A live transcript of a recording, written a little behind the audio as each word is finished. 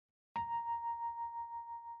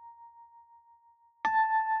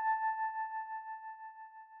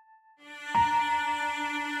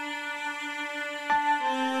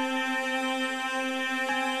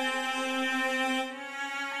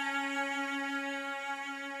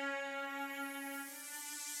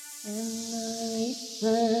And the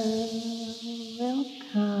sun will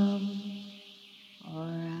come for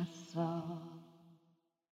us all.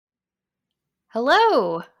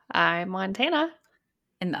 Hello, I'm Montana,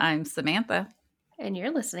 And I'm Samantha, and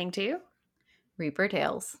you're listening to Reaper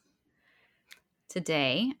Tales.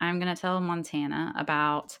 Today, I'm going to tell Montana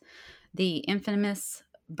about the infamous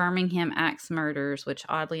Birmingham axe murders, which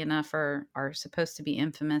oddly enough are supposed to be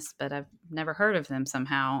infamous, but I've never heard of them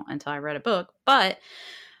somehow until I read a book. But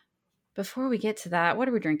before we get to that, what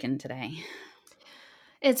are we drinking today?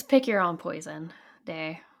 It's Pick Your Own Poison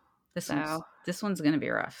Day. This one's going to be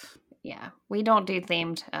rough. Yeah, we don't do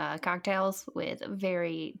themed cocktails with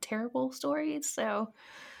very terrible stories, so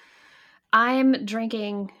I'm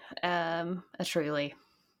drinking a Truly.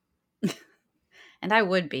 And I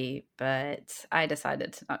would be, but I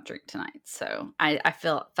decided to not drink tonight. So I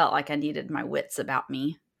felt like I needed my wits about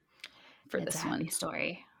me for It's this a happy one.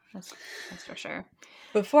 story. That's for sure.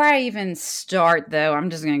 Before I even start, though, I'm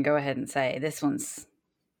just going to go ahead and say this one's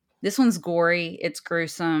gory, it's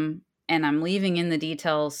gruesome, and I'm leaving in the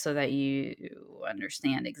details so that you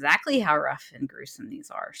understand exactly how rough and gruesome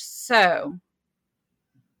these are. So,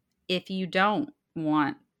 if you don't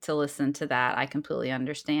want to listen to that, I completely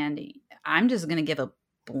understand. I'm just going to give a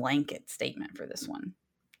blanket statement for this one.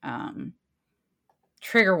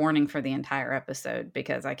 Trigger warning for the entire episode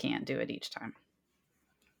because I can't do it each time.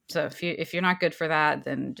 So if you're not good for that,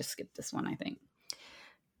 then just skip this one, I think.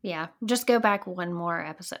 Yeah, just go back one more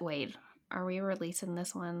episode. Wait, are we releasing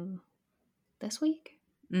this one this week?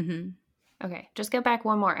 Mm-hmm. Okay, just go back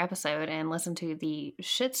one more episode and listen to the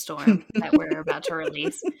shitstorm that we're about to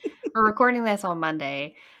release. We're recording this on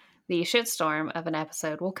Monday. The shitstorm of an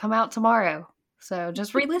episode will come out tomorrow. So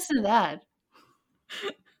just re-listen to that.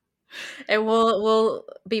 And we'll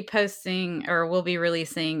be posting, or we'll be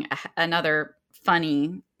releasing another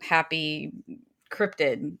funny, happy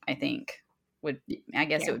cryptid, I think.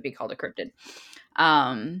 It would be called a cryptid.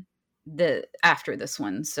 The after this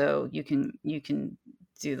one. So you can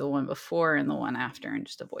do the one before and the one after and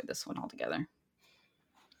just avoid this one altogether.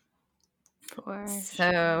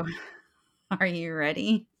 So are you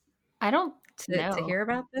ready? I don't to hear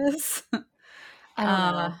about this? I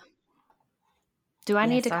don't know. Do I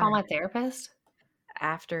need to call my therapist?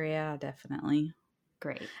 After, yeah, definitely.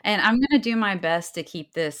 Great. And I'm going to do my best to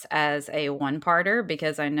keep this as a one-parter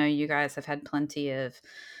because I know you guys have had plenty of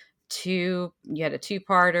you had a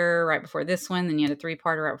two-parter right before this one, then you had a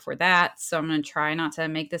three-parter right before that. So I'm going to try not to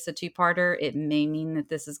make this a two-parter. It may mean that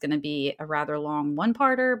this is going to be a rather long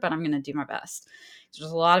one-parter, but I'm going to do my best. There's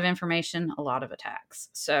a lot of information, a lot of attacks.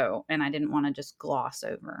 So, and I didn't want to just gloss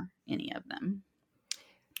over any of them.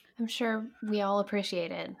 I'm sure we all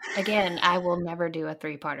appreciate it. Again, I will never do a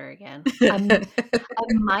three-parter again.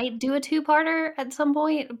 I might do a two-parter at some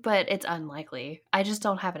point, but it's unlikely. I just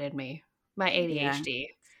don't have it in me. My ADHD. Yeah.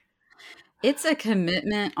 It's a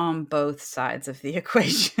commitment on both sides of the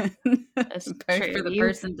equation. Both for the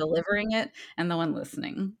person delivering it and the one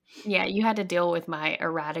listening. Yeah, you had to deal with my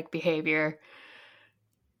erratic behavior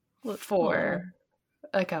for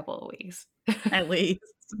a couple of weeks. At least.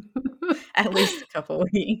 At least a couple of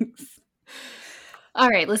weeks. All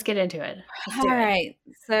right, let's get into it. All right.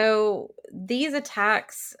 So these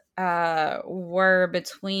attacks were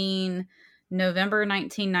between November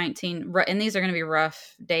 1919, and these are going to be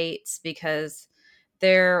rough dates because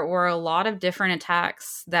there were a lot of different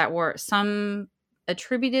attacks that were, some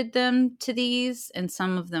attributed them to these and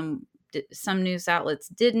some of them, some news outlets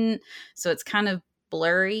didn't. So it's kind of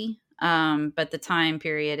blurry. But the time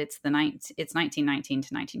period, it's 1919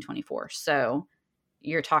 to 1924. So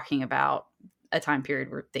you're talking about a time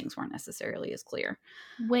period where things weren't necessarily as clear.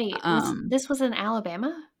 Wait, this was in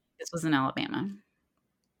Alabama? This was in Alabama.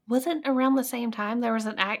 Wasn't around the same time there was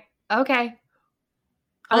an act? Okay.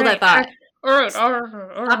 Hold that thought.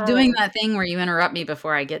 Stop doing that thing where you interrupt me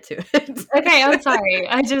before I get to it. Okay, I'm sorry.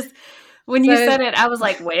 When you said it, I was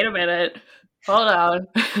like, wait a minute. Hold on.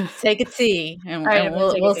 Take a tea, and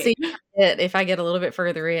we'll see if I get a little bit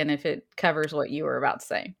further in, if it covers what you were about to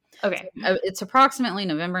say. Okay. So, it's approximately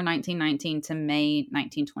November 1919 to May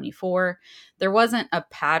 1924. There wasn't a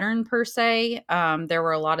pattern per se. There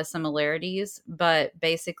were a lot of similarities, but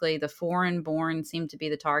basically the foreign-born seemed to be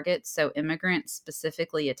the target. So immigrants,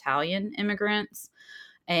 specifically Italian immigrants.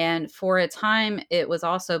 And for a time, it was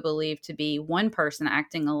also believed to be one person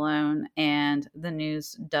acting alone, and the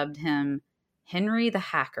news dubbed him Henry the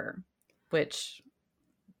Hacker, which,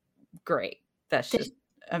 great. That's just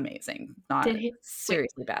amazing. Not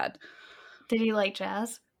seriously bad. Did he like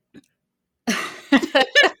jazz? I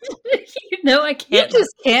You can't.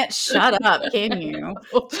 just can't shut up, can you?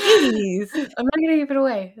 Jeez. I'm not gonna give it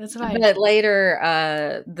away. That's fine. But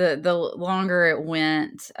later, the longer it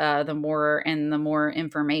went, the more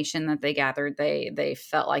information that they gathered, they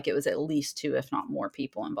felt like it was at least 2, if not more,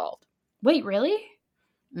 people involved. Wait, really?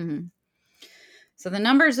 Mm-hmm. So the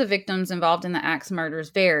numbers of victims involved in the axe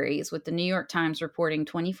murders varies, with the New York Times reporting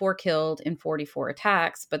 24 killed in 44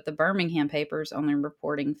 attacks, but the Birmingham papers only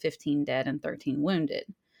reporting 15 dead and 13 wounded.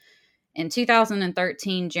 In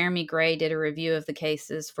 2013, Jeremy Gray did a review of the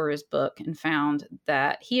cases for his book and found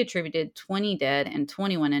that he attributed 20 dead and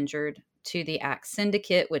 21 injured to the Axe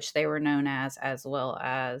Syndicate, which they were known as well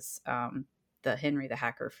as the Henry the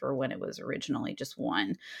Hacker for when it was originally just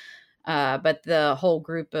one. But the whole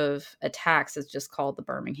group of attacks is just called the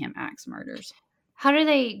Birmingham Axe Murders. How do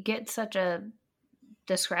they get such a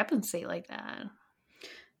discrepancy like that?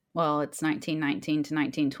 Well, it's 1919 to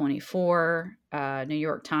 1924. New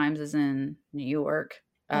York Times is in New York.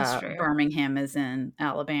 That's true. Birmingham is in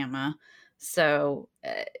Alabama. So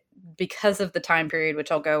because of the time period,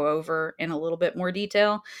 which I'll go over in a little bit more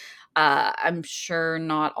detail, I'm sure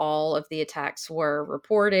not all of the attacks were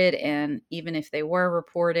reported. And even if they were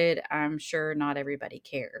reported, I'm sure not everybody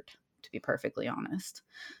cared, to be perfectly honest.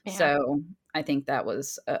 Yeah. So I think that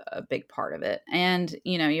was a big part of it. And,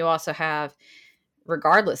 you also have,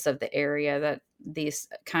 regardless of the area that these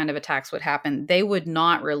kind of attacks would happen, they would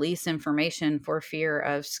not release information for fear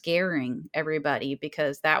of scaring everybody,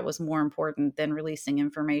 because that was more important than releasing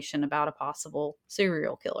information about a possible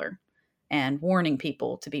serial killer and warning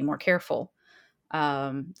people to be more careful.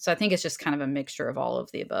 So I think it's just kind of a mixture of all of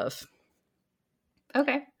the above.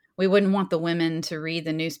 Okay. We wouldn't want the women to read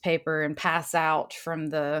the newspaper and pass out from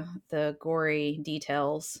the gory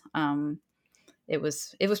details. It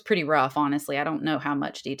was pretty rough, honestly. I don't know how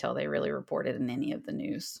much detail they really reported in any of the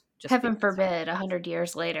news. Heaven forbid, 100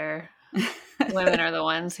 years later, women are the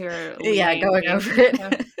ones who are going over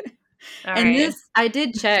it. And right. I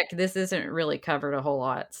did check, this isn't really covered a whole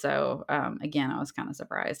lot. So again, I was kind of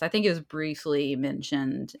surprised. I think it was briefly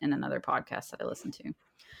mentioned in another podcast that I listened to.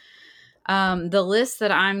 The list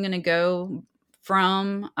that I'm going to go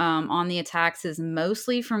from on the attacks is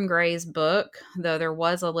mostly from Gray's book, though there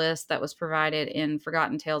was a list that was provided in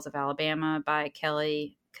Forgotten Tales of Alabama by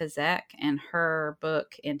Kelly Kazek, and her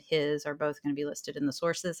book and his are both going to be listed in the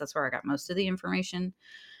sources. That's where I got most of the information.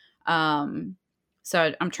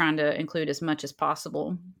 So I'm trying to include as much as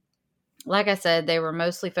possible. Like I said, they were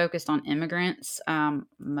mostly focused on immigrants,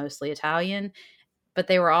 mostly Italian, but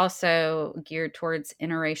they were also geared towards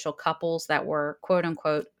interracial couples that were, quote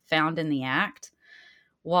unquote, found in the act.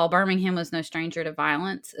 While Birmingham was no stranger to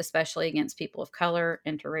violence, especially against people of color,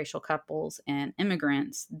 interracial couples, and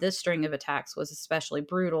immigrants, this string of attacks was especially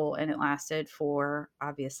brutal, and it lasted for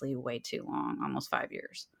obviously way too long, almost 5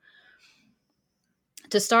 years.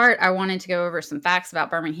 To start, I wanted to go over some facts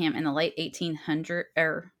about Birmingham in the late 1800s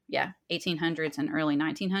and early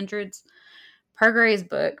 1900s. Per Gray's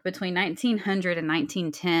book, between 1900 and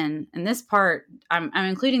 1910, and this part, I'm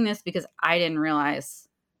including this because I didn't realize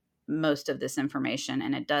most of this information,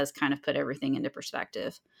 and it does kind of put everything into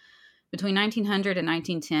perspective. Between 1900 and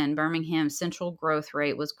 1910, Birmingham's central growth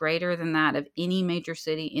rate was greater than that of any major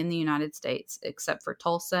city in the United States, except for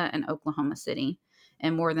Tulsa and Oklahoma City,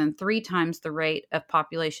 and more than 3 times the rate of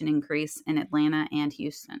population increase in Atlanta and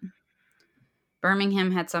Houston.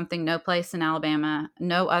 Birmingham had something Birmingham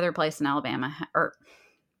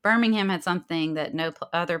had something that no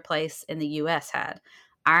other place in the U.S. had: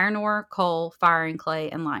 iron ore, coal, firing clay,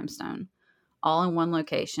 and limestone, all in one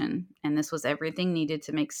location. And this was everything needed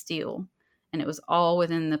to make steel, and it was all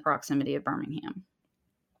within the proximity of Birmingham.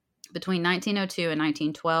 Between 1902 and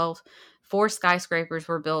 1912, 4 skyscrapers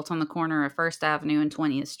were built on the corner of 1st Avenue and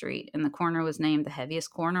 20th Street, and the corner was named the heaviest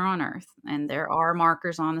corner on earth. And there are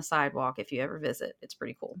markers on the sidewalk if you ever visit. It's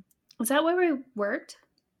pretty cool. Is that where we worked?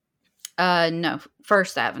 No,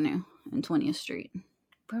 1st Avenue and 20th Street.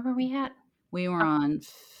 Where were we at? We were on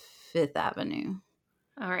 5th Avenue.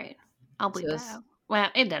 All right. I'll bleep that out. Well,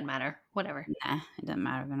 it doesn't matter. Whatever. Nah, it doesn't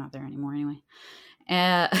matter. They're not there anymore anyway.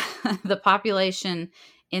 The population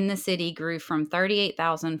in the city grew from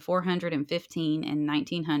 38,415 in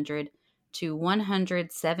 1900 to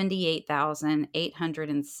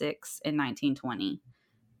 178,806 in 1920.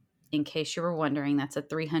 In case you were wondering, that's a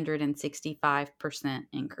 365%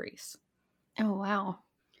 increase. Oh, wow.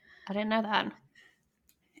 I didn't know that.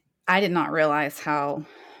 I did not realize how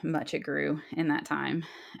much it grew in that time.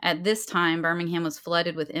 At this time, Birmingham was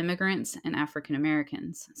flooded with immigrants and African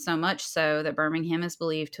Americans, so much so that Birmingham is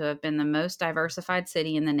believed to have been the most diversified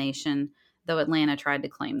city in the nation, though Atlanta tried to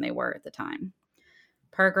claim they were at the time.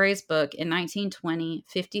 Per Gray's book, in 1920,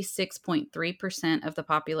 56.3% of the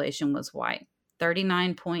population was white.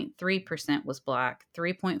 39.3% was black,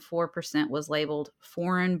 3.4% was labeled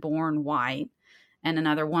foreign born white, and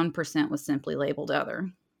another 1% was simply labeled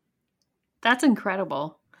other. That's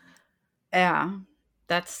incredible. Yeah,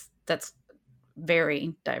 that's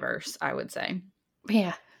very diverse, I would say.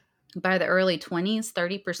 Yeah. By the early 20s,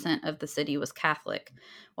 30% of the city was Catholic,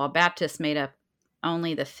 while Baptists made up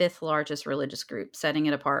only the fifth largest religious group, setting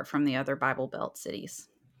it apart from the other Bible Belt cities.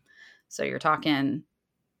 So you're talking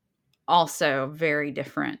also very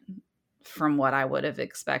different from what I would have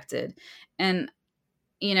expected. And,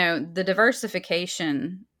 the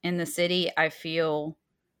diversification in the city, I feel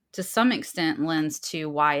to some extent lends to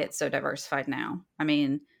why it's so diversified now. I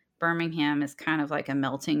mean, Birmingham is kind of like a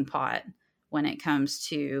melting pot when it comes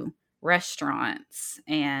to restaurants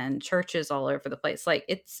and churches all over the place. Like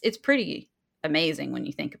it's pretty amazing when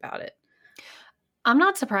you think about it. I'm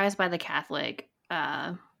not surprised by the Catholic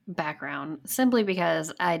background simply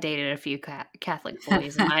because I dated a few Catholic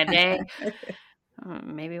boys in my day.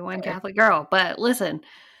 Maybe one Fair. Catholic girl, but listen,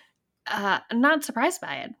 I'm not surprised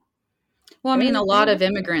by it. Well, I mean, They're a lot they're of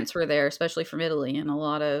immigrants were there, especially from Italy, and a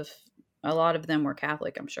lot of them were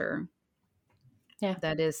Catholic, I'm sure. yeah.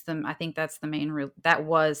 I think that's that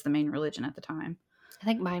was the main religion at the time. I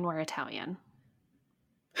think mine were Italian.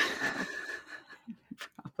 So,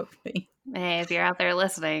 Probably. hey, if you're out there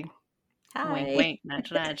listening, wink, Hi. wink,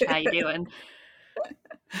 nudge, nudge. How you doing?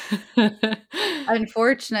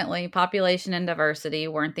 Unfortunately, population and diversity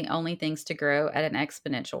weren't the only things to grow at an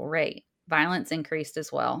exponential rate. Violence increased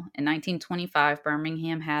as well. In 1925,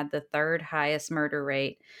 Birmingham had the third highest murder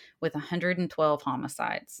rate with 112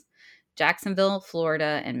 homicides. Jacksonville,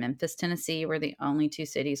 Florida, and Memphis, Tennessee were the only two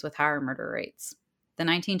cities with higher murder rates. The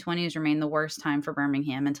 1920s remained the worst time for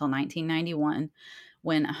Birmingham until 1991,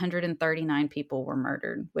 when 139 people were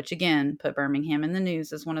murdered, which again put Birmingham in the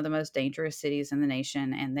news as one of the most dangerous cities in the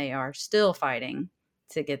nation, and they are still fighting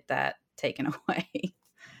to get that taken away.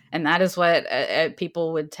 And that is what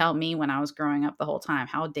people would tell me when I was growing up the whole time,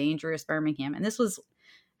 how dangerous Birmingham. And this was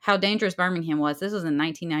how dangerous Birmingham was. This was in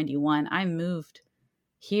 1991. I moved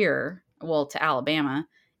here, well, to Alabama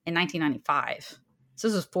in 1995. So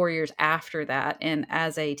this was 4 years after that. And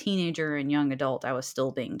as a teenager and young adult, I was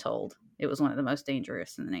still being told it was one of the most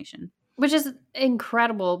dangerous in the nation. Which is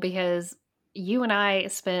incredible because you and I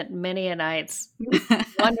spent many a nights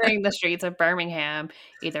wandering the streets of Birmingham,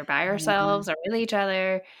 either by ourselves or with each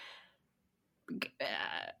other.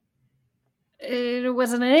 It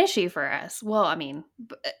wasn't an issue for us. Well, I mean,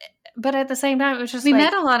 but at the same time, it was just We like,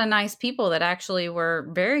 met a lot of nice people that actually were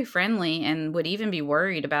very friendly and would even be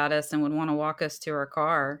worried about us and would want to walk us to our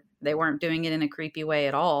car. They weren't doing it in a creepy way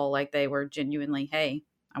at all. Like they were genuinely, hey,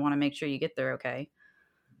 I want to make sure you get there okay.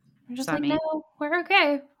 we're just So, I like, mean, no, we're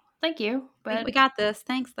okay. Thank you. we, But we got this.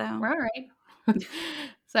 Thanks, though. we're all right.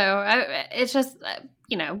 So it's just,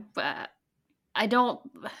 I don't,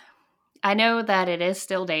 I know that it is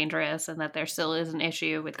still dangerous and that there still is an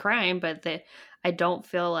issue with crime, but I don't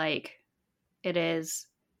feel like it is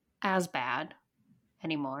as bad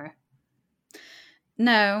anymore.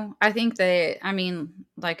 No, I think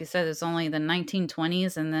like I said, it's only the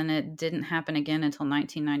 1920s and then it didn't happen again until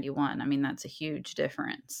 1991. I mean, that's a huge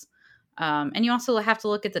difference. And you also have to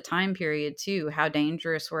look at the time period too. How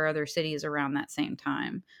dangerous were other cities around that same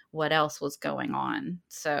time? What else was going on?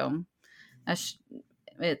 So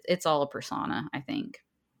it's all a persona, I think.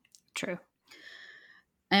 True.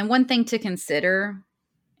 And one thing to consider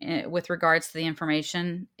with regards to the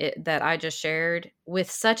information that I just shared, with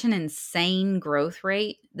such an insane growth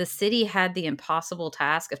rate, the city had the impossible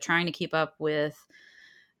task of trying to keep up with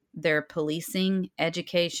their policing,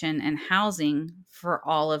 education, and housing for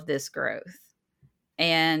all of this growth.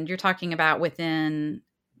 And you're talking about within,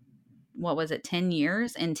 what was it, 10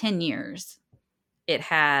 years? In 10 years, in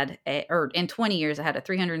 20 years, it had a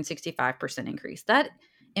 365% increase. That,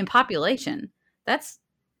 in population, that's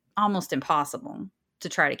almost impossible to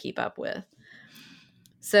try to keep up with.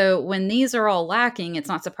 So when these are all lacking, it's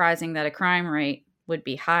not surprising that a crime rate would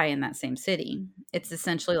be high in that same city. It's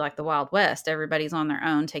essentially like the Wild West. Everybody's on their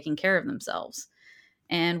own, taking care of themselves.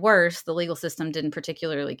 And worse, the legal system didn't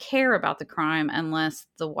particularly care about the crime unless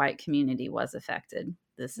the white community was affected.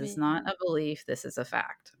 This is not a belief, this is a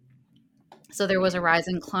fact. So there was a rise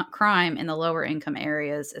in crime in the lower income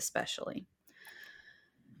areas, especially.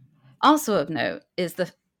 Also of note is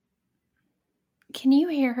the... Can you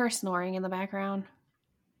hear her snoring in the background?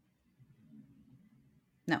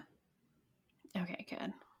 No. Okay,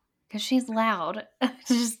 good. Because she's loud.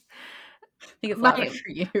 Just think it's louder My for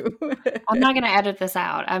you. I'm not gonna edit this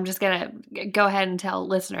out. I'm just gonna go ahead and tell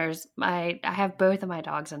listeners, I have both of my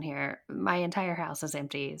dogs in here. My entire house is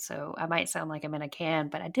empty, so I might sound like I'm in a can,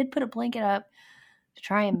 but I did put a blanket up to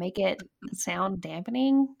try and make it sound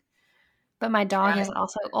dampening. But my dog is Try.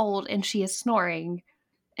 also old, and she is snoring,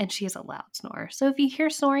 and she is a loud snorer. So if you hear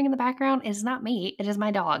snoring in the background, it is not me, it is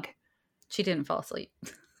my dog. She didn't fall asleep.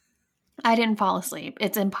 I didn't fall asleep.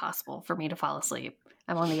 It's impossible for me to fall asleep.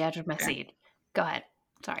 I'm on the edge of my Okay. seat. Go ahead.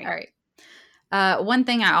 Sorry. All right. One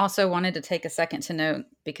thing I also wanted to take a second to note,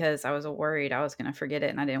 because I was worried I was going to forget it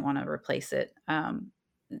and I didn't want to replace it.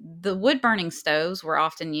 The wood burning stoves were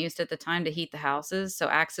often used at the time to heat the houses, so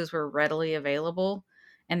axes were readily available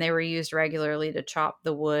and they were used regularly to chop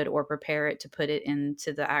the wood or prepare it to put it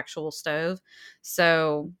into the actual stove.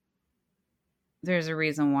 So there's a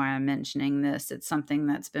reason why I'm mentioning this. It's something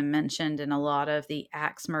that's been mentioned in a lot of the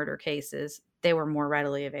axe murder cases. They were more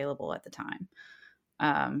readily available at the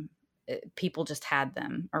time. People just had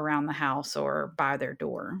them around the house or by their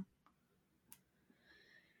door.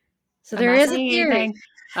 So I'm there not is a saying theory. anything.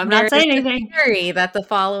 I'm There not is saying a anything. theory that the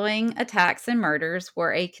following attacks and murders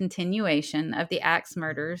were a continuation of the axe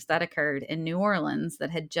murders that occurred in New Orleans that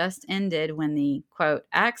had just ended when the, quote,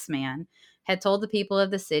 axe man had told the people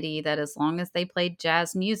of the city that as long as they played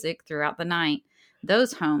jazz music throughout the night,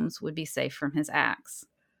 those homes would be safe from his axe.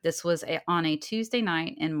 This was on a Tuesday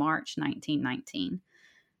night in March 1919.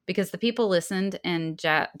 Because the people listened and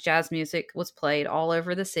jazz music was played all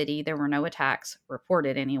over the city, there were no attacks,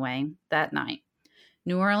 reported anyway, that night.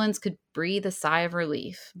 New Orleans could breathe a sigh of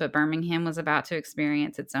relief, but Birmingham was about to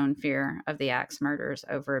experience its own fear of the axe murders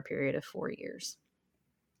over a period of 4 years.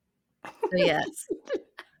 So, yes.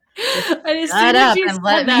 Just And as shut soon as up you and said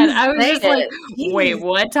let me that, I was say just like, it. wait, Jeez.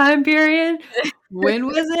 what time period? When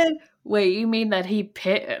was it? Wait, you mean that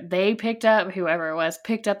they picked up, whoever it was,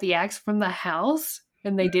 picked up the axe from the house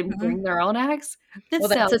and they didn't Mhm. bring their own axe? This Well,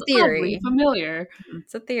 that's a sounds oddly theory. familiar.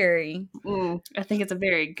 It's a theory. I think it's a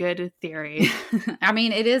very good theory. I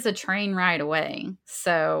mean, it is a train ride away,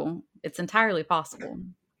 so it's entirely possible.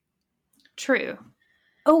 True.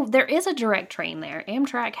 Oh, there is a direct train there.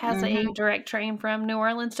 Amtrak has a Mhm. direct train from New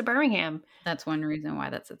Orleans to Birmingham. That's one reason why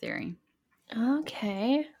that's a theory.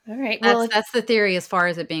 Okay. All right. Well, That's the theory as far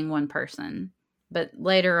as it being one person. But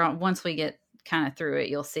later on, once we get kind of through it,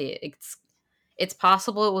 you'll see it's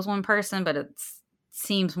possible it was one person, but it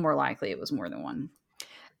seems more likely it was more than one.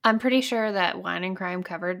 I'm pretty sure that Wine and Crime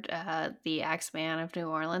covered the Axeman of New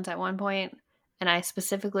Orleans at one point, and I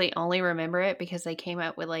specifically only remember it because they came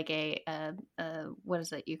up with like a what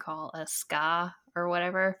is it you call a ska or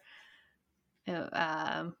whatever.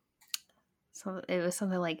 So it was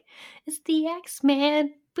something like, "It's the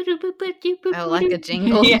Axeman." Oh, like a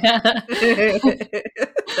jingle. Yeah,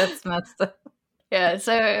 That's messed up. yeah.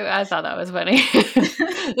 So I thought that was funny.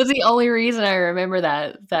 That's the only reason I remember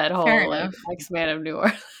that Fair whole like enough. Axeman of New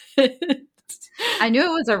Orleans. I knew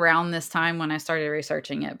it was around this time when I started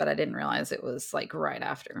researching it, but I didn't realize it was like right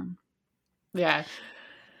after. Yeah.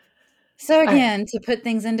 So All right. again, to put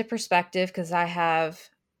things into perspective, because I have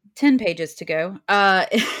 10 pages to go,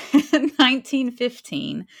 in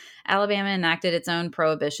 1915, Alabama enacted its own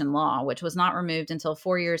prohibition law, which was not removed until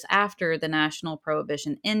 4 years after the national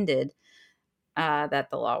prohibition ended, that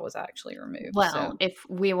the law was actually removed. Well, So, if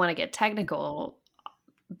we want to get technical,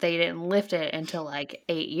 they didn't lift it until like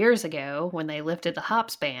 8 years ago when they lifted the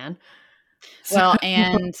hops ban. So, well,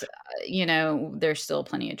 and there's still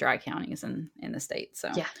plenty of dry counties in the state. So,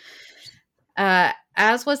 yeah.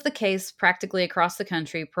 as was the case practically across the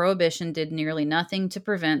country, prohibition did nearly nothing to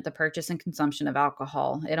prevent the purchase and consumption of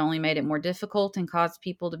alcohol. It only made it more difficult and caused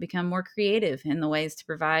people to become more creative in the ways to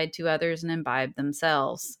provide to others and imbibe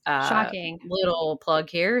themselves. Shocking. Little plug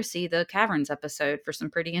here. See the Caverns episode for some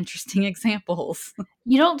pretty interesting examples.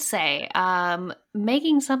 You don't say.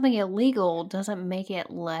 Making something illegal doesn't make it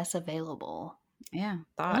less available. Yeah,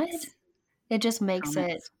 What? thoughts, It just makes it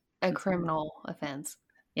comments, a concerns. criminal offense.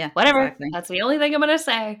 Yeah, Whatever. exactly. That's the only thing I'm going to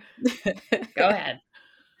say. Go ahead.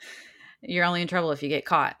 You're only in trouble if you get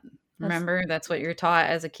caught. Remember, that's what you're taught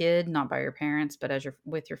as a kid, not by your parents, but as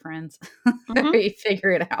with your friends. Mhm. You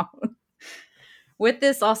figure it out. With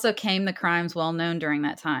this also came the crimes well known during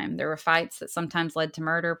that time. There were fights that sometimes led to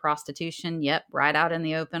murder, prostitution, yep, right out in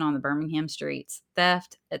the open on the Birmingham streets,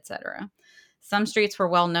 theft, etc. Some streets were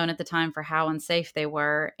well known at the time for how unsafe they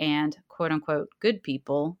were, and quote unquote good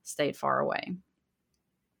people stayed far away.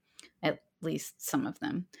 At least some of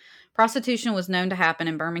them. Prostitution was known to happen,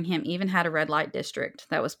 and Birmingham even had a red light district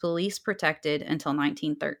that was police protected until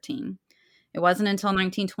 1913. It wasn't until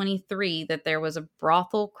 1923 that there was a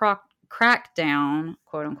brothel crackdown,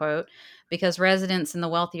 quote unquote, because residents in the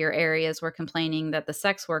wealthier areas were complaining that the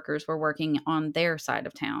sex workers were working on their side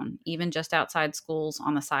of town, even just outside schools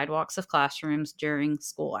on the sidewalks of classrooms during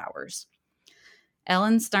school hours.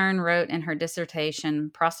 Ellen Stern wrote in her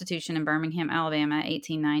dissertation, Prostitution in Birmingham, Alabama,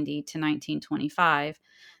 1890 to 1925,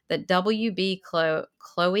 that W.B.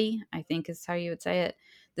 Chloe, I think is how you would say it,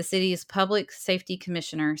 the city's public safety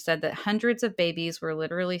commissioner, said that hundreds of babies were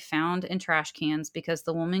literally found in trash cans because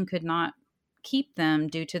the woman could not keep them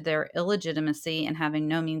due to their illegitimacy and having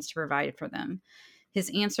no means to provide for them. His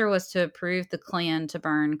answer was to approve the Klan to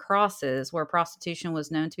burn crosses where prostitution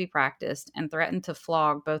was known to be practiced and threatened to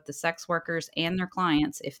flog both the sex workers and their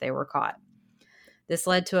clients if they were caught. This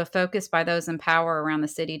led to a focus by those in power around the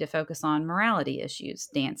city to focus on morality issues,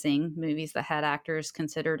 dancing, movies that had actors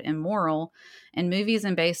considered immoral, and movies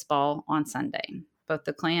and baseball on Sunday. Both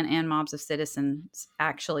the Klan and mobs of citizens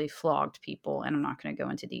actually flogged people, and I'm not going to go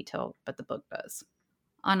into detail, but the book does.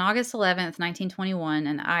 On August 11th, 1921,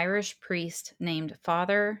 an Irish priest named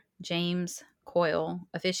Father James Coyle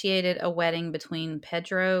officiated a wedding between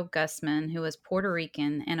Pedro Guzman, who was Puerto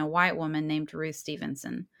Rican, and a white woman named Ruth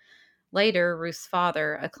Stevenson. Later, Ruth's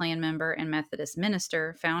father, a Klan member and Methodist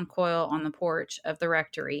minister, found Coyle on the porch of the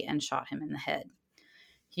rectory and shot him in the head.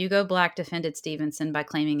 Hugo Black defended Stevenson by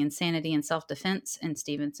claiming insanity and self-defense, and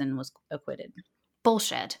Stevenson was acquitted.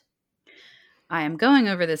 Bullshit. I am going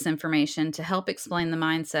over this information to help explain the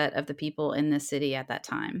mindset of the people in this city at that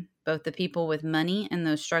time, both the people with money and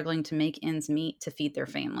those struggling to make ends meet to feed their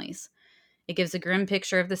families. It gives a grim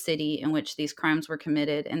picture of the city in which these crimes were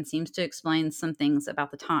committed and seems to explain some things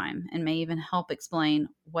about the time, and may even help explain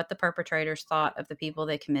what the perpetrators thought of the people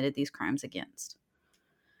they committed these crimes against.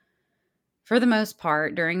 For the most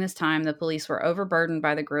part, during this time, the police were overburdened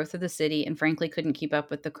by the growth of the city and frankly couldn't keep up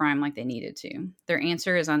with the crime like they needed to. Their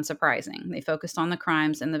answer is unsurprising. They focused on the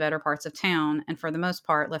crimes in the better parts of town and for the most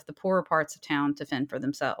part left the poorer parts of town to fend for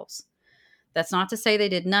themselves. That's not to say they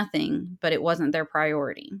did nothing, but it wasn't their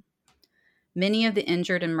priority. Many of the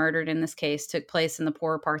injured and murdered in this case took place in the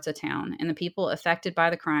poorer parts of town, and the people affected by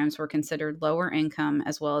the crimes were considered lower income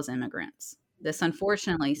as well as immigrants. This,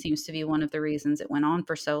 unfortunately, seems to be one of the reasons it went on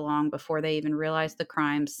for so long before they even realized the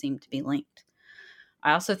crimes seemed to be linked.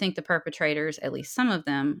 I also think the perpetrators, at least some of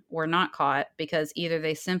them, were not caught because either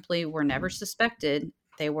they simply were never suspected,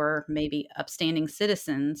 they were maybe upstanding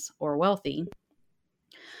citizens or wealthy,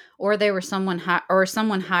 or they were someone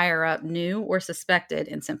higher up knew or suspected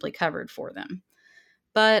and simply covered for them.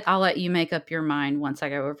 But I'll let you make up your mind once I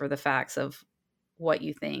go over the facts of what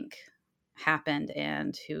you think happened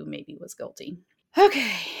and who maybe was guilty.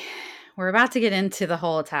 Okay, we're about to get into the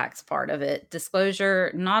whole attacks part of it.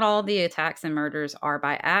 Disclosure, not all the attacks and murders are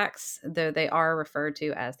by axe, though they are referred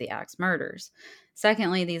to as the axe murders.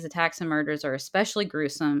 Secondly, these attacks and murders are especially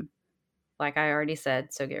gruesome, like I already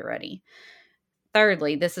said, so get ready.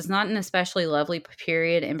 Thirdly, this is not an especially lovely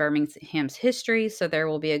period in Birmingham's history, so there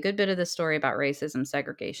will be a good bit of the story about racism,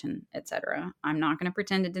 segregation, etc. I'm not going to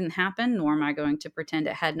pretend it didn't happen, nor am I going to pretend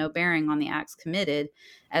it had no bearing on the acts committed,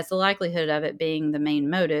 as the likelihood of it being the main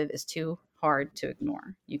motive is too hard to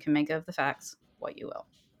ignore. You can make of the facts what you will.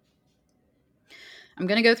 I'm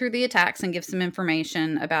going to go through the attacks and give some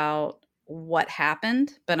information about what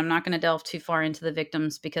happened, but I'm not going to delve too far into the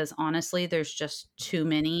victims because honestly, there's just too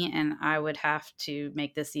many, and I would have to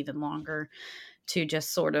make this even longer to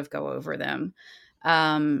just sort of go over them.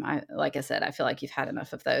 Like I said, I feel like you've had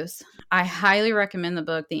enough of those. I highly recommend the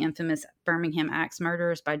book, The Infamous Birmingham Axe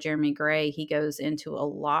Murders by Jeremy Gray. He goes into a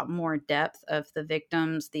lot more depth of the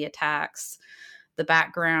victims, the attacks, the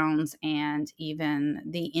backgrounds, and even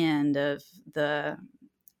the end of the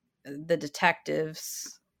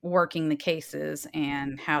detectives working the cases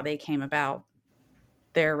and how they came about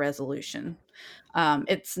their resolution.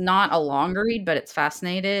 It's not a long read, but it's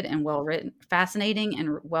fascinating and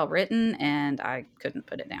well written, and I couldn't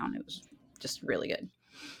put it down. It was just really good.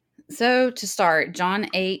 So to start, John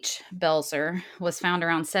H. Belzer was found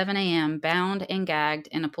around 7 a.m. bound and gagged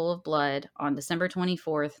in a pool of blood on December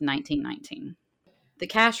 24th, 1919. The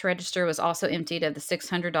cash register was also emptied of the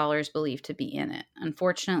 $600 believed to be in it.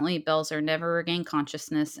 Unfortunately, Belzer never regained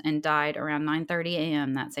consciousness and died around 9:30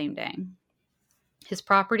 a.m. that same day. His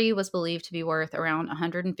property was believed to be worth around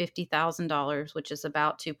 $150,000, which is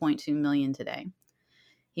about $2.2 million today.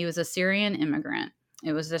 He was a Syrian immigrant.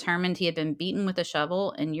 It was determined he had been beaten with a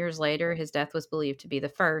shovel, and years later, his death was believed to be the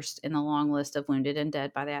first in the long list of wounded and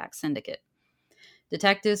dead by the Axe Syndicate.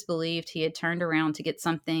 Detectives believed he had turned around to get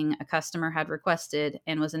something a customer had requested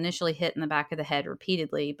and was initially hit in the back of the head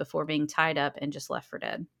repeatedly before being tied up and just left for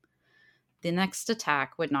dead. The next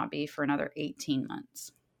attack would not be for another 18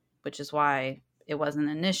 months, which is why it wasn't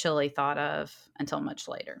initially thought of until much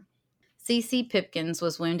later. C.C. Pipkins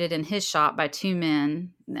was wounded in his shop by two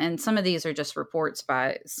men, and some of these are just reports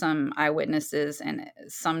by some eyewitnesses, and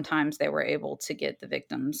sometimes they were able to get the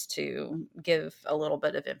victims to give a little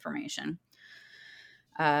bit of information.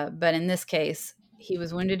 But in this case, he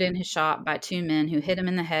was wounded in his shop by two men who hit him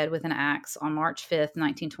in the head with an axe on March 5th,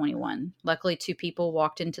 1921. Luckily, two people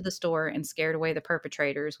walked into the store and scared away the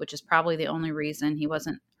perpetrators, which is probably the only reason he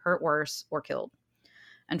wasn't hurt worse or killed.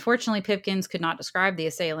 Unfortunately, Pipkins could not describe the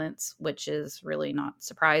assailants, which is really not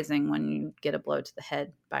surprising when you get a blow to the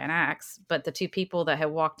head by an axe, but the two people that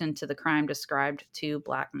had walked into the crime described two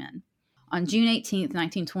black men. On June 18th,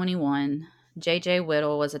 1921, J.J.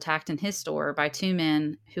 Whittle was attacked in his store by two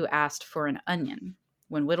men who asked for an onion.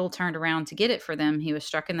 When Whittle turned around to get it for them, he was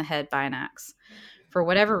struck in the head by an axe. For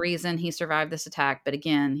whatever reason, he survived this attack, but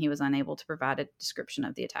again, he was unable to provide a description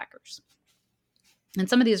of the attackers. And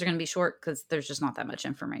some of these are going to be short because there's just not that much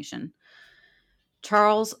information.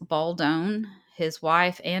 Charles Baldone, his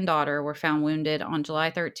wife, and daughter were found wounded on July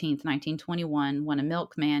 13th, 1921, when a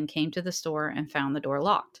milkman came to the store and found the door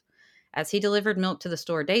locked. As he delivered milk to the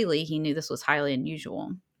store daily, he knew this was highly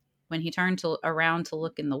unusual. When he turned around to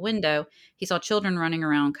look in the window, he saw children running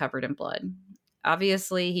around covered in blood.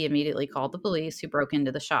 Obviously, he immediately called the police, who broke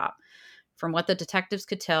into the shop. From what the detectives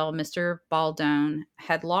could tell, Mr. Baldone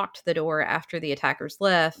had locked the door after the attackers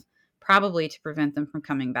left, probably to prevent them from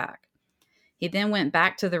coming back. He then went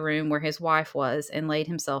back to the room where his wife was and laid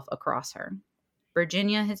himself across her.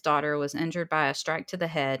 Virginia, his daughter, was injured by a strike to the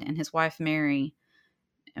head, and his wife, Mary,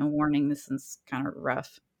 and warning, this is kind of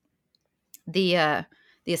rough, the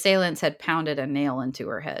assailants had pounded a nail into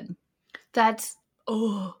her head. That's,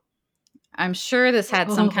 I'm sure this had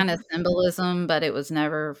some kind of symbolism, but it was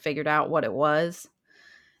never figured out what it was.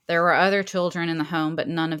 There were other children in the home, but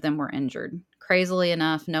none of them were injured. Crazily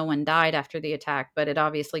enough, no one died after the attack, but it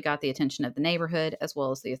obviously got the attention of the neighborhood as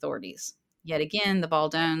well as the authorities. Yet again, the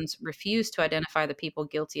Baldones refused to identify the people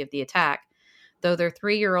guilty of the attack, though their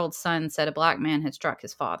 3-year-old son said a black man had struck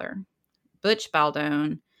his father. Butch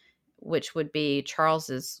Baldone, which would be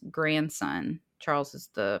Charles's grandson, Charles is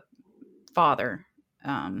the father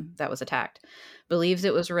that was attacked, believes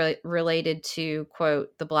it was related to,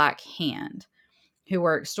 quote, the Black Hand, who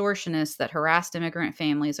were extortionists that harassed immigrant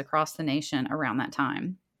families across the nation around that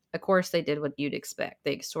time. Of course, they did what you'd expect.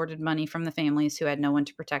 They extorted money from the families who had no one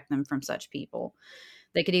to protect them from such people.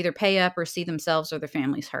 They could either pay up or see themselves or their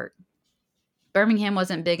families hurt. Birmingham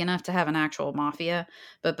wasn't big enough to have an actual mafia,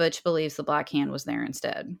 but Butch believes the Black Hand was there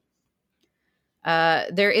instead.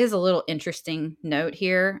 There is a little interesting note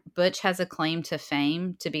here. Butch has a claim to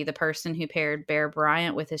fame to be the person who paired Bear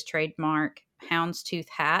Bryant with his trademark houndstooth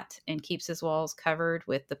hat and keeps his walls covered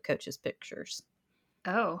with the coach's pictures.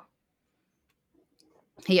 Oh.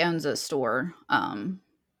 He owns a store, and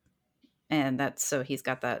he's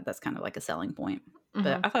got that. That's kind of like a selling point. Mm-hmm.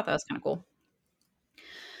 But I thought that was kind of cool.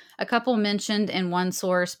 A couple mentioned in one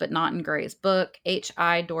source, but not in Gray's book.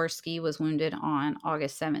 H.I. Dorsky was wounded on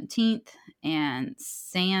August 17th, and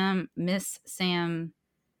Miss Sam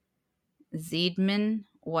Zeidman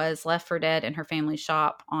was left for dead in her family's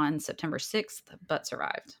shop on September 6th, but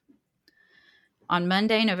survived. On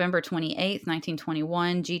Monday, November 28th,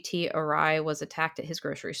 1921, G.T. Arai was attacked at his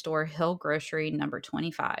grocery store, Hill Grocery number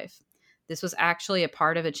 25. This was actually a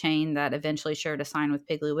part of a chain that eventually shared a sign with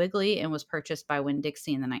Piggly Wiggly and was purchased by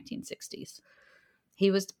Winn-Dixie in the 1960s.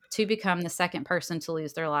 He was to become the second person to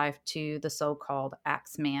lose their life to the so-called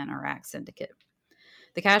Axe Man or Axe Syndicate.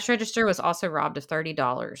 The cash register was also robbed of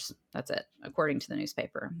 $30. That's it, according to the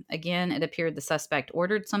newspaper. Again, it appeared the suspect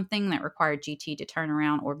ordered something that required GT to turn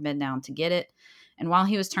around or bend down to get it, and while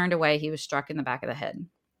he was turned away, he was struck in the back of the head.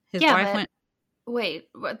 His wife went...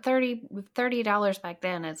 Wait, $30 back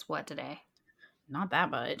then is what today? Not that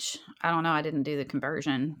much. I don't know. I didn't do the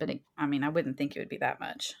conversion, but I wouldn't think it would be that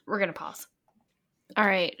much. We're going to pause. All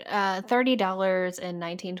right. $30 in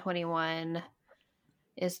 1921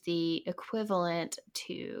 is the equivalent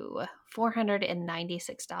to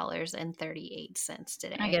 $496.38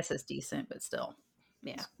 today. I guess it's decent, but still.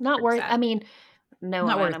 Yeah. Not worth, sad. No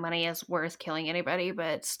amount of money is worth killing anybody,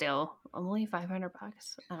 but still, only $500.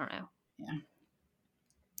 I don't know. Yeah.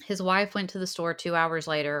 His wife went to the store 2 hours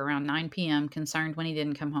later around 9 p.m., concerned when he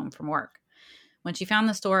didn't come home from work. When she found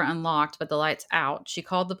the store unlocked but the lights out, she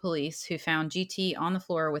called the police, who found GT on the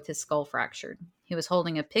floor with his skull fractured. He was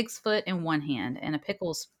holding a pig's foot in one hand and a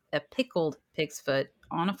pickled pig's foot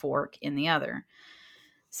on a fork in the other.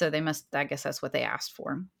 So I guess that's what they asked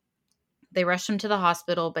for. They rushed him to the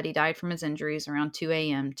hospital, but he died from his injuries around 2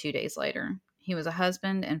 a.m. 2 days later. He was a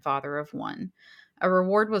husband and father of one. A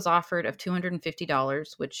reward was offered of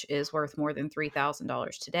 $250, which is worth more than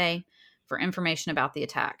 $3,000 today, for information about the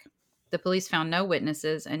attack. The police found no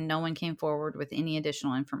witnesses and no one came forward with any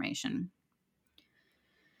additional information.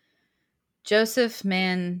 Joseph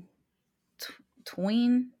Mann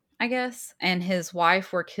Tween, I guess, and his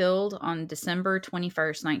wife were killed on December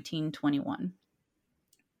 21st, 1921.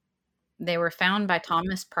 They were found by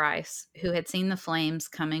Thomas Price, who had seen the flames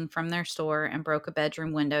coming from their store and broke a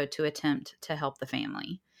bedroom window to attempt to help the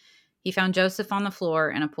family. He found Joseph on the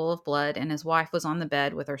floor in a pool of blood, and his wife was on the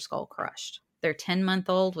bed with her skull crushed. Their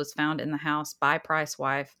 10-month-old was found in the house by Price's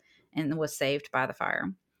wife and was saved by the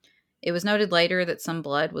fire. It was noted later that some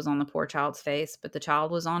blood was on the poor child's face, but the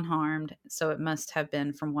child was unharmed, so it must have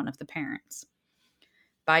been from one of the parents.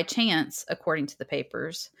 By chance, according to the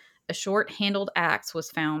papers, a short-handled axe was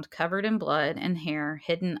found covered in blood and hair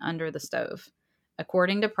hidden under the stove.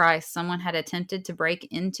 According to Price, someone had attempted to break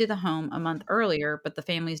into the home a month earlier, but the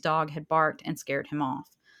family's dog had barked and scared him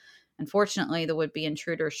off. Unfortunately, the would-be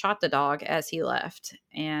intruder shot the dog as he left,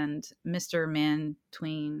 and Mr.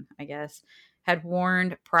 Mantween, I guess, had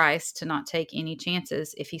warned Price to not take any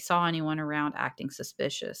chances if he saw anyone around acting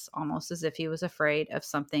suspicious, almost as if he was afraid of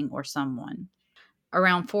something or someone.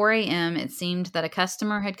 Around 4 a.m., it seemed that a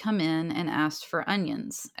customer had come in and asked for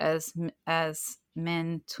onions. As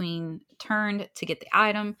Mantween turned to get the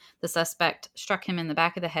item, the suspect struck him in the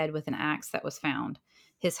back of the head with an axe that was found.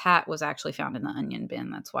 His hat was actually found in the onion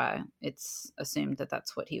bin. That's why it's assumed that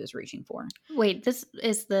that's what he was reaching for. Wait, this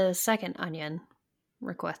is the second onion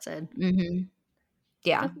requested. Mm-hmm.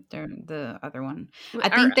 Yeah, they're the other one. I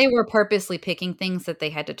Are, think they were purposely picking things that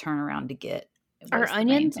they had to turn around to get. are Was the main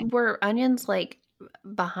onions thing. were onions like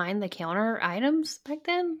behind the counter items back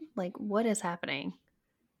then? Like, what is happening?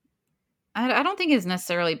 I don't think it's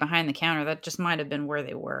necessarily behind the counter. That just might have been where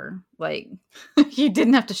they were. Like, you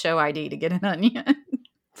didn't have to show ID to get an onion.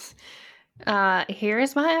 Here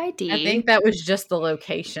is my ID. I think that was just the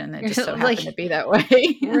location. It just so Like, happened to be that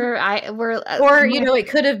way. Or, it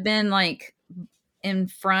could have been like in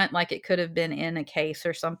front, like it could have been in a case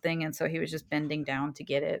or something. And so he was just bending down to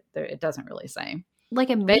get it. It doesn't really say. like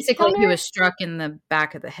a meat Basically, counter? he was struck in the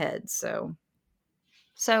back of the head. So,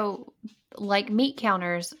 like meat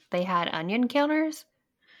counters, they had onion counters?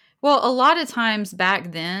 well, a lot of times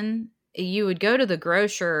back then, you would go to the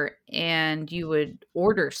grocer and you would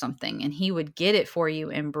order something and he would get it for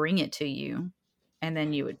you and bring it to you and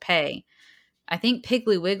then you would pay. I think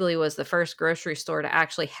Piggly Wiggly was the first grocery store to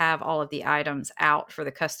actually have all of the items out for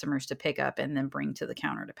the customers to pick up and then bring to the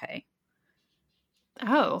counter to pay.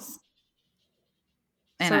 Oh.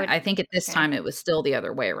 And So I think at this okay. time it was still the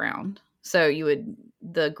other way around. So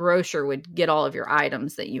the grocer would get all of your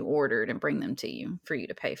items that you ordered and bring them to you for you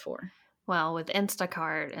to pay for. Well, with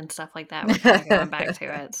Instacart and stuff like that, we're kind of going back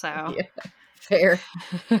to it. So Yeah, fair.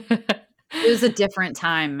 It was a different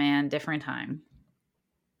time, man. Different time.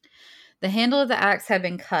 The handle of the axe had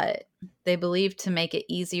been cut, they believed, to make it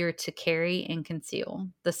easier to carry and conceal.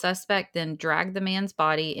 The suspect then dragged the man's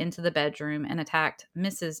body into the bedroom and attacked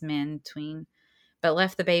Mrs. Mantween, but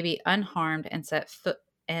left the baby unharmed and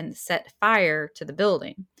set fire to the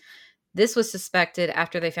building. This was suspected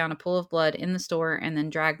after they found a pool of blood in the store and then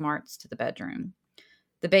drag marks to the bedroom.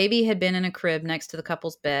 The baby had been in a crib next to the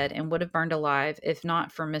couple's bed and would have burned alive if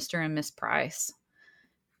not for Mr. and Miss Price.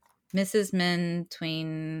 Mrs.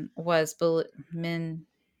 Mantween was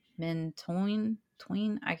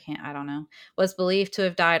was believed to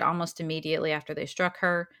have died almost immediately after they struck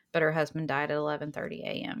her, but her husband died at 11:30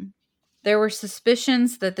 a.m. There were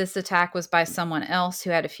suspicions that this attack was by someone else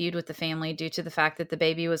who had a feud with the family due to the fact that the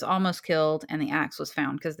baby was almost killed and the axe was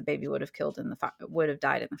found because the baby would have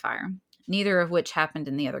died in the fire. Neither of which happened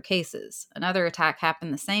in the other cases. Another attack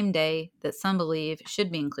happened the same day that some believe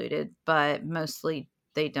should be included, but mostly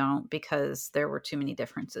they don't because there were too many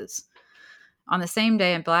differences. On the same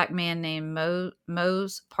day, a black man named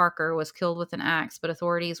Mose Parker was killed with an axe, but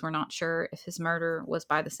authorities were not sure if his murder was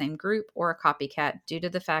by the same group or a copycat due to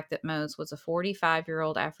the fact that Mose was a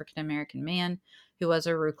 45-year-old African-American man who was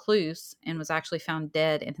a recluse and was actually found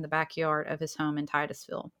dead in the backyard of his home in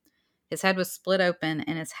Titusville. His head was split open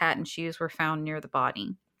and his hat and shoes were found near the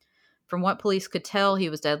body. From what police could tell, he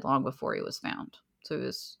was dead long before he was found.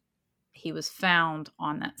 So he was found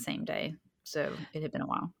on that same day. So it had been a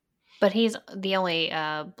while. But he's the only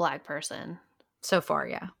black person. So far,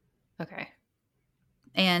 yeah. Okay.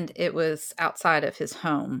 And it was outside of his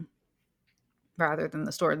home rather than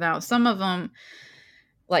the store. Now, some of them,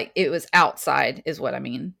 like, it was outside is what I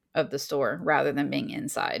mean of the store rather than being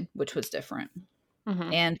inside, which was different.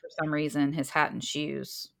 Mm-hmm. And for some reason, his hat and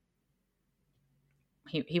shoes,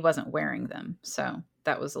 he wasn't wearing them. So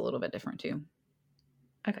that was a little bit different too.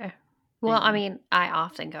 Okay. Well, I And mean, I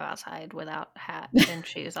often go outside without hat and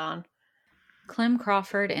shoes on. Clem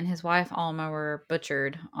Crawford and his wife Alma were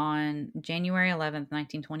butchered on January 11th,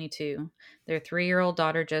 1922. Their 3-year-old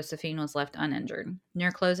daughter Josephine was left uninjured.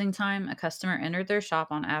 Near closing time, a customer entered their shop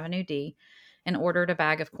on Avenue D and ordered a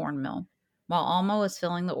bag of cornmeal. While Alma was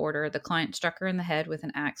filling the order, the client struck her in the head with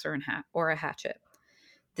an axe or a hatchet.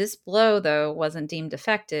 This blow, though, wasn't deemed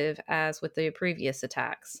effective as with the previous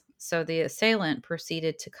attacks, so the assailant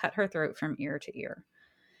proceeded to cut her throat from ear to ear.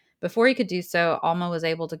 Before he could do so, Alma was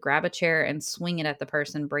able to grab a chair and swing it at the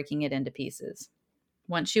person, breaking it into pieces.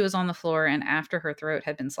 Once she was on the floor and after her throat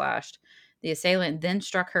had been slashed, the assailant then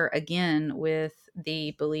struck her again with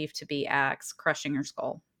the believed to be axe, crushing her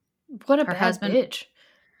skull. What a Her bad husband, bitch.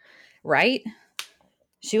 right?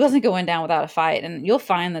 She wasn't going down without a fight, and you'll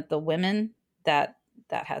find that the women that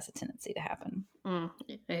has a tendency to happen.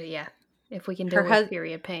 Yeah. If we can Her deal with husband,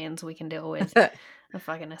 period pains, we can deal with that's a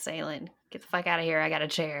fucking assailant. Get the fuck out of here. I got a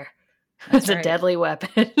chair. It's a right. deadly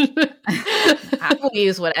weapon. I will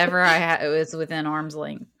use whatever is within arm's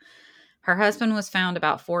length. Her husband was found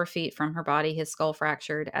about 4 feet from her body, his skull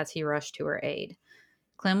fractured, as he rushed to her aid.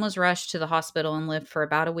 Clem was rushed to the hospital and lived for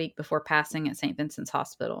about a week before passing at St. Vincent's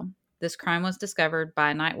Hospital. This crime was discovered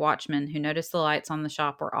by a night watchman who noticed the lights on the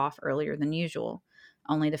shop were off earlier than usual,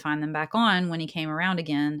 only to find them back on when he came around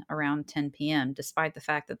again around 10 p.m., despite the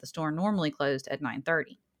fact that the store normally closed at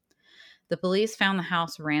 9:30. The police found the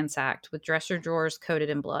house ransacked with dresser drawers coated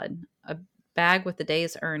in blood. A bag with the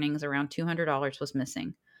day's earnings, around $200, was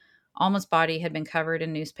missing. Alma's body had been covered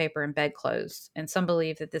in newspaper and bedclothes, and some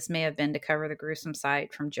believe that this may have been to cover the gruesome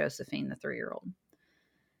sight from Josephine, the 3-year-old.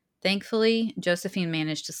 Thankfully, Josephine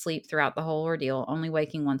managed to sleep throughout the whole ordeal, only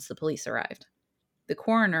waking once the police arrived. The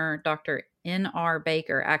coroner, Dr. N.R.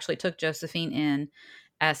 Baker, actually took Josephine in,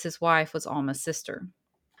 as his wife was Alma's sister.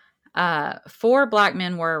 4 black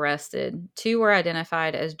men were arrested. 2 were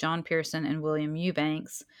identified as John Pearson and William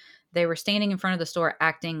Eubanks. They were standing in front of the store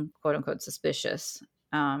acting, quote unquote, suspicious,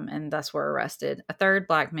 and thus were arrested. A 3rd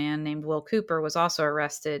black man named Will Cooper was also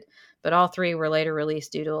arrested, but all 3 were later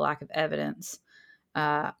released due to a lack of evidence.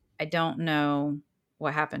 I don't know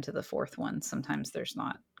what happened to the 4th one. Sometimes there's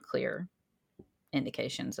not clear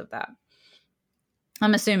indications of that.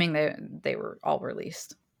 I'm assuming they were all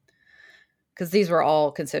released, because these were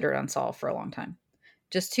all considered unsolved for a long time.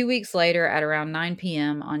 Just 2 weeks later, at around 9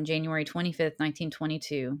 p.m. on January 25th,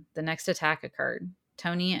 1922, the next attack occurred.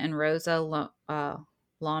 Tony and Rosa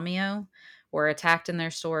Lamio were attacked in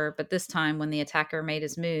their store, but this time when the attacker made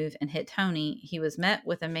his move and hit Tony, he was met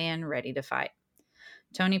with a man ready to fight.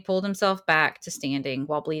 Tony pulled himself back to standing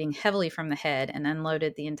while bleeding heavily from the head and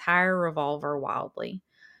unloaded the entire revolver wildly.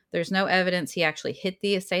 There's no evidence he actually hit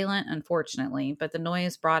the assailant, unfortunately, but the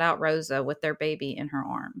noise brought out Rosa with their baby in her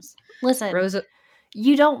arms. Listen, Rosa,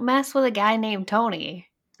 you don't mess with a guy named Tony.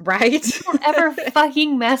 right? You don't ever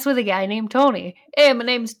fucking mess with a guy named Tony. Hey, my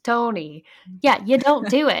name's Tony. Yeah, you don't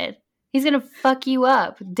do it. He's gonna fuck you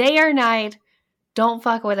up. Day or night, don't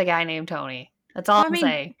fuck with a guy named Tony. That's all I'm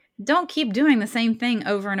saying. Don't keep doing the same thing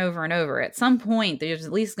over and over and over. At some point, there's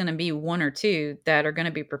at least going to be 1 or 2 that are going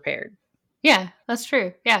to be prepared. Yeah, that's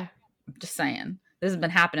true. Yeah. I'm just saying. This has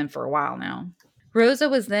been happening for a while now. Rosa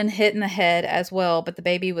was then hit in the head as well, but the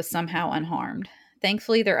baby was somehow unharmed.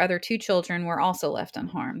 Thankfully, their other 2 children were also left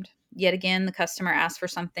unharmed. Yet again, the customer asked for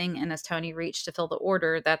something, and as Tony reached to fill the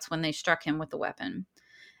order, that's when they struck him with the weapon.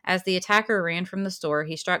 As the attacker ran from the store,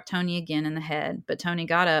 he struck Tony again in the head, but Tony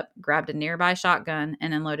got up, grabbed a nearby shotgun,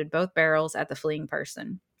 and unloaded both barrels at the fleeing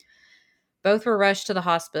person. Both were rushed to the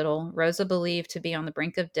hospital, Rosa believed to be on the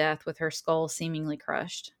brink of death with her skull seemingly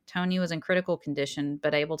crushed. Tony was in critical condition,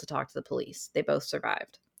 but able to talk to the police. They both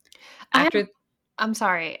survived. I'm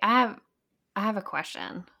sorry. I have a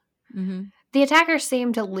question. Mm-hmm. The attackers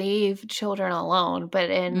seemed to leave children alone, but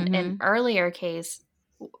in an earlier case,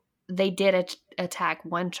 they did attack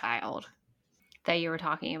one child that you were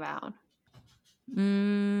talking about.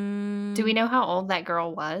 Do we know how old that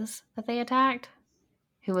girl was that they attacked?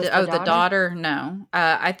 Who was the daughter? The daughter? No.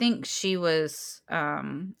 I think she was,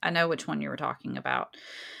 I know which one you were talking about.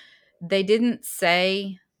 They didn't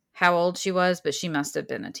say how old she was, but she must have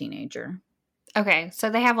been a teenager. Okay, so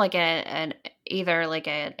they have like either like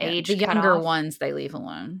an age the cutoff. younger ones they leave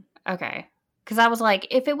alone. Okay, because I was like,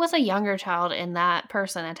 if it was a younger child and that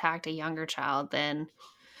person attacked a younger child, then.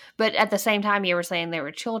 But at the same time, you were saying there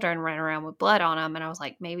were children running around with blood on them, and I was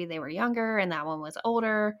like, maybe they were younger and that one was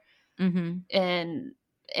older. Mm-hmm. And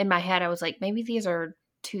in my head, I was like, maybe these are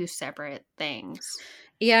 2 separate things.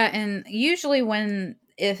 Yeah, and usually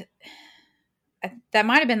that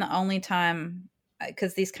might have been the only time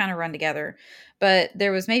because these kind of run together. But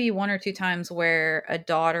there was maybe one or two times where a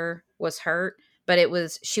daughter was hurt, but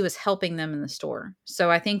she was helping them in the store. So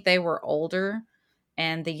I think they were older,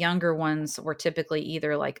 and the younger ones were typically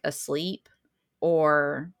either like asleep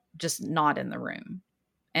or just not in the room,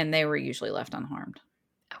 and they were usually left unharmed.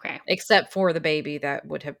 Okay. Except for the baby that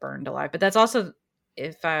would have burned alive. But that's also,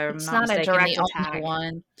 if I'm It's not not a mistaken, direct the only attack.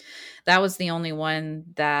 one. That was the only one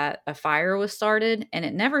that a fire was started, and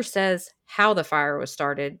it never says how the fire was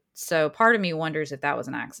started. So part of me wonders if that was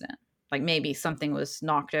an accident. Like maybe something was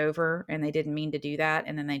knocked over and they didn't mean to do that,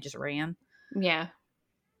 and then they just ran. Yeah.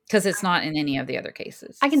 Because it's not in any of the other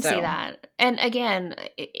cases. I can see So that. And again,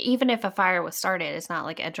 even if a fire was started, it's not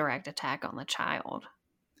like a direct attack on the child.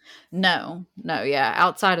 no, yeah.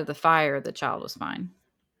 Outside of the fire, the child was fine.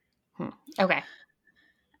 Okay.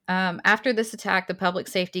 After this attack, the Public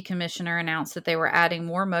Safety Commissioner announced that they were adding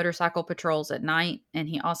more motorcycle patrols at night, and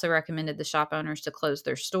he also recommended the shop owners to close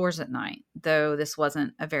their stores at night, though this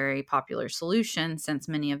wasn't a very popular solution since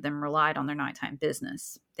many of them relied on their nighttime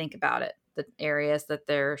business. Think about it. The areas that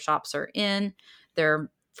their shops are in, their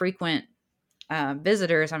frequent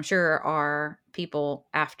visitors, I'm sure, are people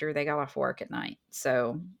after they got off work at night.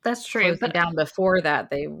 So That's true. closing down before that,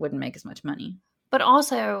 they wouldn't make as much money. But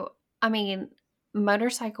also, I mean,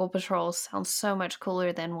 motorcycle patrols sound so much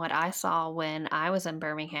cooler than what I saw when I was in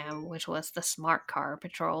Birmingham, which was the smart car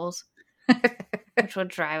patrols, which would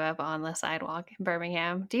drive up on the sidewalk in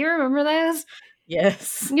Birmingham. Do you remember those?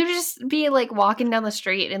 Yes. You'd just be like walking down the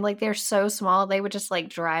street and like they're so small, they would just like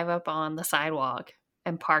drive up on the sidewalk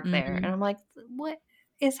and park there. And Mm-hmm. I'm like, what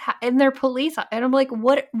is and they're police. And I'm like,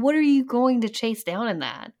 what are you going to chase down in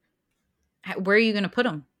that? Where are you going to put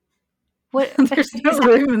them? What There's no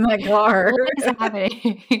room in that car. What is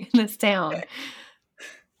happening in this town?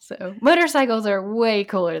 So motorcycles are way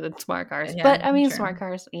cooler than smart cars. Yeah, But I mean, sure. smart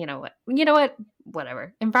cars, you know what? You know what?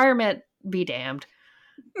 Whatever. Environment be damned.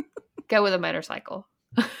 Go with a motorcycle.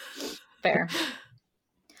 Fair.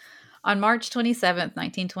 On March 27th,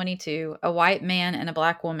 1922, a white man and a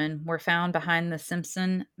black woman were found behind the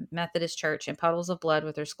Simpson Methodist Church in puddles of blood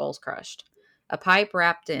with their skulls crushed. A pipe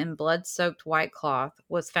wrapped in blood-soaked white cloth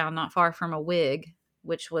was found not far from a wig,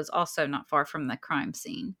 which was also not far from the crime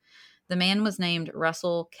scene. The man was named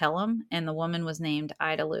Russell Kellum, and the woman was named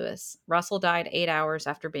Ida Lewis. Russell died 8 hours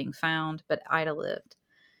after being found, but Ida lived.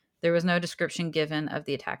 There was no description given of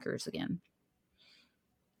the attackers again.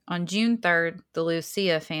 On June 3rd, the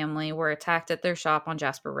Lucia family were attacked at their shop on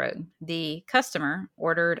Jasper Road. The customer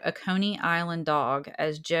ordered a Coney Island dog.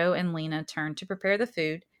 As Joe and Lena turned to prepare the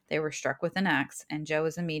food, they were struck with an axe, and Joe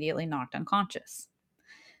was immediately knocked unconscious.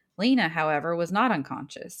 Lena, however, was not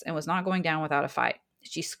unconscious and was not going down without a fight.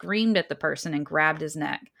 She screamed at the person and grabbed his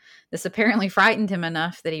neck. This apparently frightened him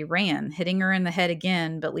enough that he ran, hitting her in the head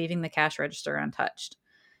again, but leaving the cash register untouched.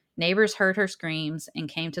 Neighbors heard her screams and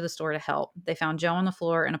came to the store to help. They found Joe on the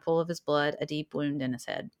floor in a pool of his blood, a deep wound in his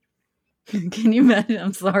head. Can you imagine?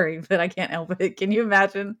 I'm sorry, but I can't help it. Can you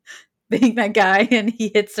imagine being that guy and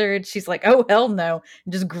he hits her and she's like, oh, hell no,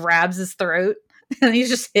 and just grabs his throat and he's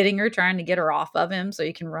just hitting her, trying to get her off of him so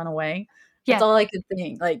he can run away? Yeah. That's all I could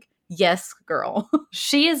think. Like, yes, girl.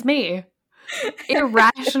 She is me.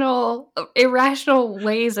 Irrational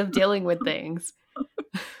ways of dealing with things.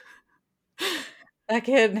 I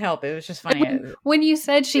couldn't help it. It was just funny. When you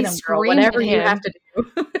said she screamed whatever at him, you have to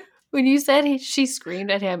do. when you said she screamed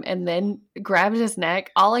at him and then grabbed his neck,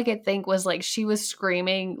 all I could think was like she was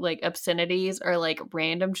screaming like obscenities or like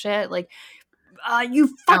random shit. Like, you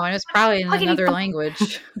fuck. Oh, and it's probably in another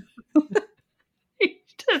language.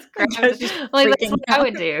 Just grabbed like that's what I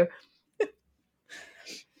would do.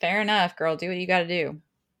 Fair enough, girl. Do what you got to do.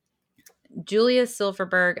 Julia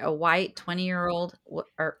Silverberg, a white 20-year-old,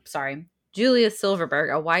 Julia Silverberg,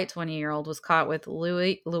 a white 20-year-old, was caught with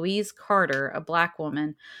Louise Carter, a black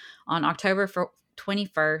woman, on October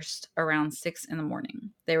 21st around 6 in the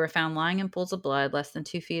morning. They were found lying in pools of blood less than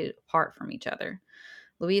 2 feet apart from each other.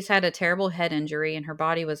 Louise had a terrible head injury, and her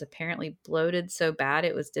body was apparently bloated so bad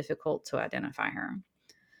it was difficult to identify her.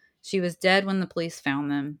 She was dead when the police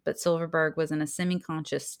found them, but Silverberg was in a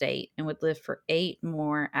semi-conscious state and would live for 8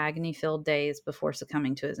 more agony-filled days before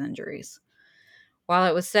succumbing to his injuries. While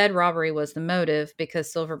it was said robbery was the motive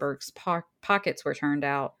because Silverberg's pockets were turned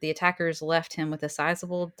out, the attackers left him with a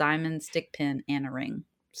sizable diamond stick pin and a ring.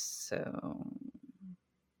 So,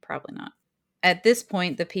 probably not. At this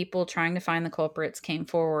point, the people trying to find the culprits came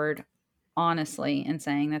forward honestly and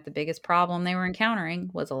saying that the biggest problem they were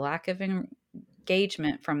encountering was a lack of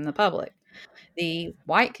engagement from the public. The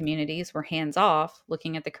white communities were hands-off,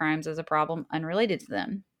 looking at the crimes as a problem unrelated to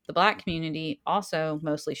them. The black community also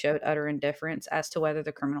mostly showed utter indifference as to whether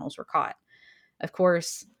the criminals were caught. Of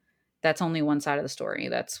course, that's only one side of the story.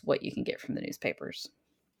 That's what you can get from the newspapers.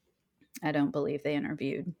 I don't believe they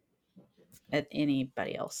interviewed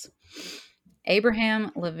anybody else.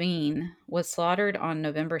 Abraham Levine was slaughtered on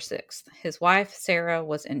November 6th. His wife, Sarah,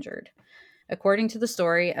 was injured. According to the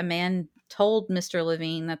story, a man told Mr.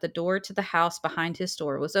 Levine that the door to the house behind his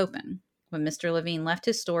store was open. When Mr. Levine left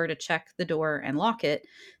his store to check the door and lock it,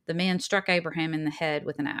 the man struck Abraham in the head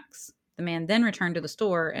with an axe. The man then returned to the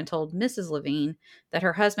store and told Mrs. Levine that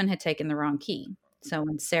her husband had taken the wrong key. So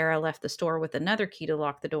when Sarah left the store with another key to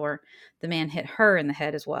lock the door, the man hit her in the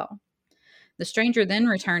head as well. The stranger then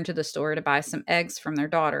returned to the store to buy some eggs from their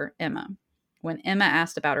daughter, Emma. When Emma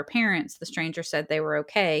asked about her parents, the stranger said they were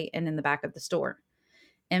okay and in the back of the store.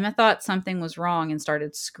 Emma thought something was wrong and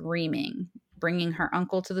started screaming, bringing her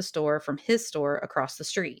uncle to the store from his store across the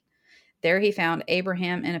street. There he found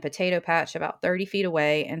Abraham in a potato patch about 30 feet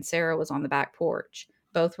away, and Sarah was on the back porch.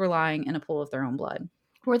 Both were lying in a pool of their own blood.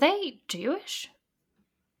 Were they Jewish?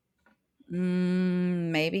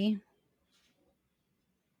 Maybe.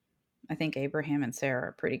 I think Abraham and Sarah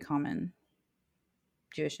are pretty common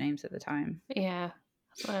Jewish names at the time. Yeah,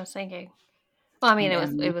 that's what I was thinking. Well, I mean,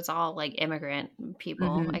 And it was all like immigrant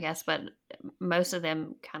people, I guess, but most of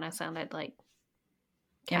them kind of sounded like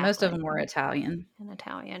yeah, most of Catholic them were Italian. and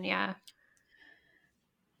Italian, yeah.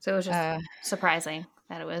 So it was just surprising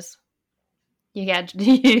that it was you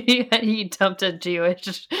dumped a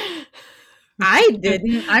Jewish. I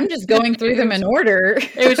didn't. I'm just going through them in order.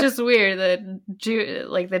 It was just weird that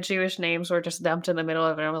the Jewish names were just dumped in the middle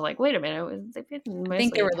of it. I was like, wait a minute, I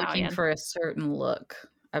think they were looking for a certain look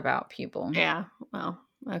about people. Yeah. Well,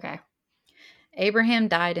 okay. Abraham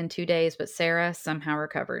died in 2 days, but Sarah somehow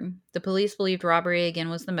recovered. The police believed robbery again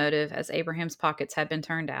was the motive, as Abraham's pockets had been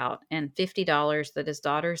turned out, and $50 that his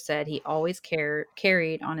daughter said he always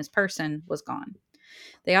carried on his person was gone.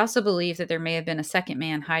 They also believed that there may have been a second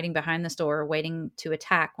man hiding behind the store waiting to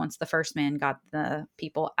attack once the first man got the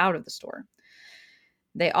people out of the store.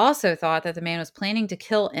 They also thought that the man was planning to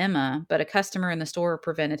kill Emma, but a customer in the store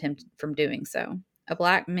prevented him from doing so. A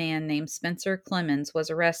black man named Spencer Clemens was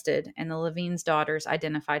arrested, and the Levine's daughters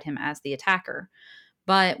identified him as the attacker.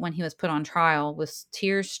 But when he was put on trial, with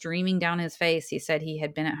tears streaming down his face, he said he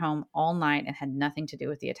had been at home all night and had nothing to do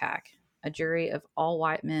with the attack. A jury of all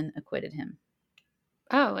white men acquitted him.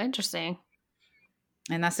 Oh, interesting.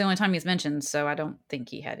 And that's the only time he's mentioned, so I don't think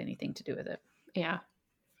he had anything to do with it. Yeah.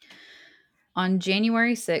 On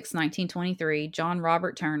January 6, 1923, John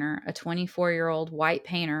Robert Turner, a 24-year-old white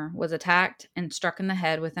painter, was attacked and struck in the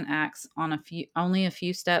head with an axe only a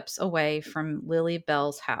few steps away from Lily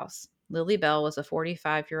Bell's house. Lily Bell was a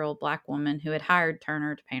 45-year-old black woman who had hired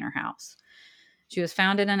Turner to paint her house. She was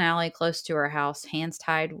found in an alley close to her house, hands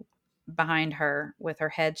tied behind her, with her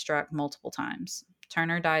head struck multiple times.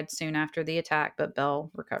 Turner died soon after the attack, but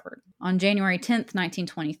Bell recovered. On January 10th,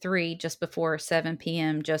 1923, just before 7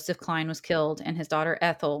 p.m., Joseph Klein was killed and his daughter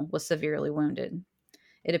Ethel was severely wounded.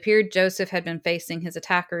 It appeared Joseph had been facing his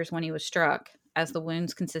attackers when he was struck, as the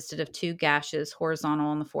wounds consisted of 2 gashes horizontal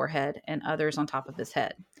on the forehead and others on top of his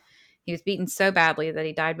head. He was beaten so badly that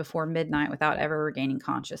he died before midnight without ever regaining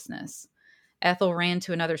consciousness. Ethel ran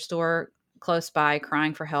to another store close by,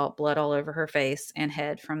 crying for help, blood all over her face and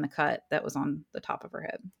head from the cut that was on the top of her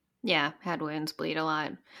head. Yeah, had wounds, bleed a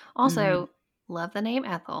lot. Also, love the name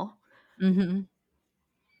Ethel. Mm-hmm.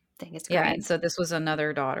 Think it's great. Yeah, and so this was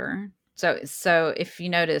another daughter. So if you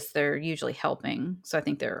notice, they're usually helping. So I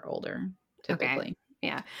think they're older, typically. Okay.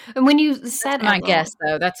 Yeah. And when you said my Ethel, guess,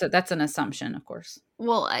 though, that's an assumption, of course.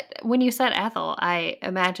 Well, when you said Ethel, I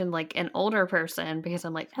imagined like an older person because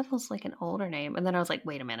I'm like, Ethel's like an older name. And then I was like,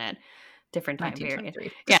 wait a minute. Different time period.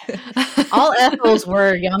 Yeah. All Ethels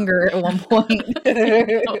were younger at one point.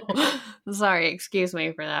 Sorry, excuse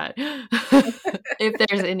me for that. If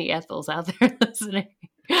there's any Ethels out there listening.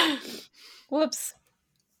 Whoops.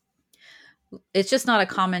 It's just not a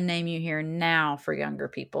common name you hear now for younger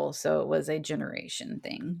people, so it was a generation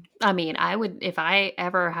thing. I mean, I would, if I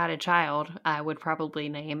ever had a child, I would probably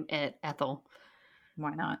name it Ethel.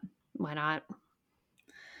 Why not? Why not?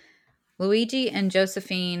 Luigi and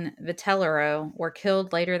Josephine Vitellero were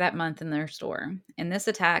killed later that month in their store. In this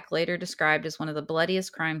attack, later described as one of the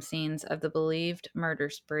bloodiest crime scenes of the believed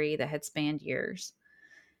murder spree that had spanned years.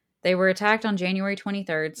 They were attacked on January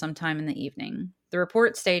 23rd, sometime in the evening. The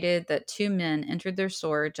report stated that 2 men entered their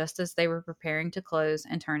store just as they were preparing to close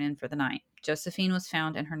and turn in for the night. Josephine was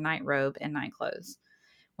found in her night robe and night clothes.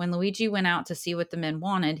 When Luigi went out to see what the men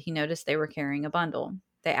wanted, he noticed they were carrying a bundle.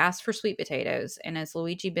 They asked for sweet potatoes, and as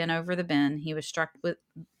Luigi bent over the bin, he was struck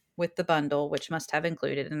with the bundle, which must have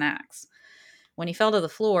included an axe. When he fell to the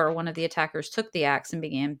floor, one of the attackers took the axe and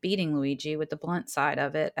began beating Luigi with the blunt side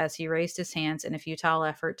of it as he raised his hands in a futile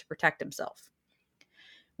effort to protect himself.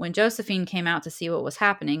 When Josephine came out to see what was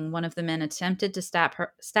happening, one of the men attempted to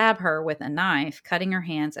stab her with a knife, cutting her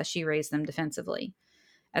hands as she raised them defensively.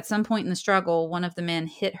 At some point in the struggle, one of the men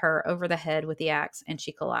hit her over the head with the axe and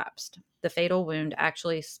she collapsed, the fatal wound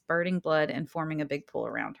actually spurting blood and forming a big pool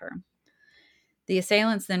around her. The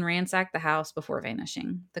assailants then ransacked the house before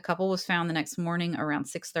vanishing. The couple was found the next morning around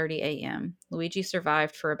 6:30 a.m. Luigi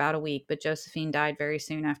survived for about a week, but Josephine died very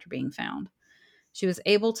soon after being found. She was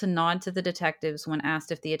able to nod to the detectives when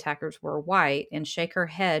asked if the attackers were white and shake her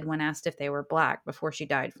head when asked if they were black before she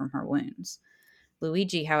died from her wounds.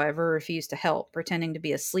 Luigi, however, refused to help, pretending to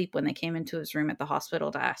be asleep when they came into his room at the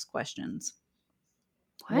hospital to ask questions.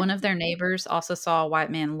 What? One of their neighbors also saw a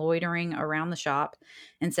white man loitering around the shop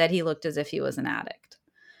and said he looked as if he was an addict.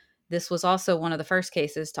 This was also one of the first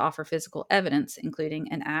cases to offer physical evidence,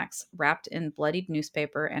 including an axe wrapped in bloodied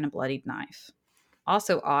newspaper and a bloodied knife.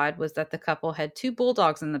 Also odd was that the couple had 2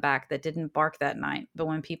 bulldogs in the back that didn't bark that night, but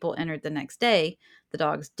when people entered the next day, the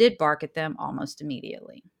dogs did bark at them almost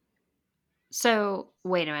immediately. So,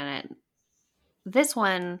 wait a minute. This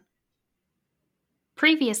one,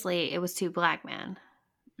 previously, it was 2 black men,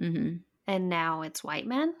 Mm-hmm. and now it's white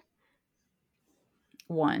men?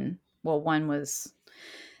 One was,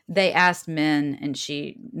 they asked men and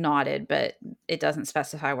she nodded, but it doesn't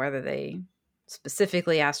specify whether they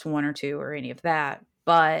specifically asked 1 or 2 or any of that.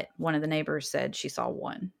 But one of the neighbors said she saw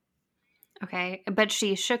 1. Okay, but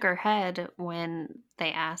she shook her head when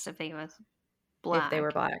they asked if he was If they were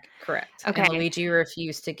black. black, correct. And Okay, Luigi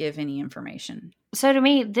refused to give any information. so to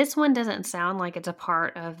me, this one doesn't sound like it's a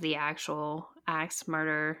part of the actual axe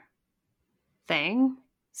murder thing,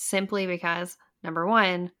 simply because, number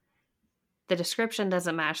one, the description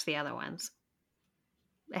doesn't match the other ones.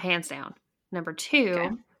 Hands down. Number Okay.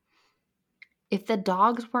 two, if the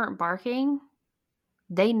dogs weren't barking,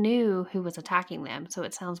 they knew who was attacking them, so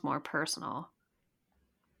it sounds more personal.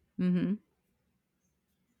 Mm-hmm.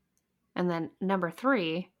 And then number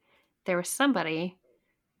three, there was somebody,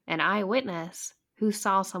 an eyewitness, who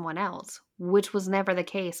saw someone else, which was never the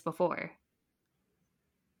case before.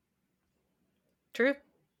 True.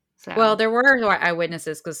 So, Well, there were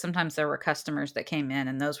eyewitnesses because sometimes there were customers that came in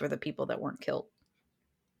and those were the people that weren't killed.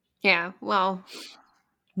 yeah, well,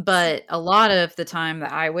 But a lot of the time,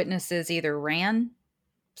 the eyewitnesses either ran,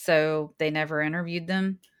 so they never interviewed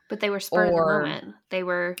them, but they were spur of the or, moment. They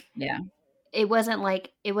were, yeah, it wasn't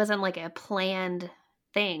like a planned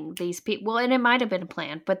thing. These people, well, and it might have been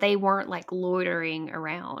planned, but they weren't like loitering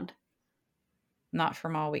around. not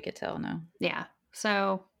from all we could tell, no. Yeah.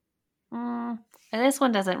 So, and this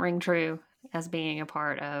one doesn't ring true as being a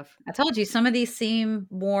part of. I told you some of these seem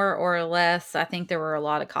more or less. I think there were a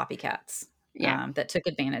lot of copycats Yeah. that took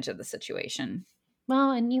advantage of the situation.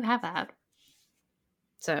 Well, and you have that.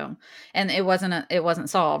 So, and it wasn't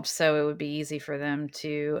solved, so it would be easy for them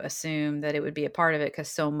to assume that it would be a part of it because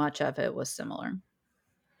so much of it was similar.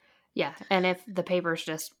 Yeah. And if the papers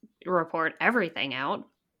just report everything out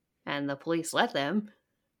and the police let them,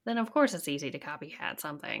 then of course it's easy to copycat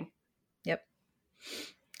something. Yep.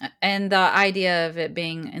 And the idea of it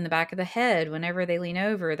being in the back of the head whenever they lean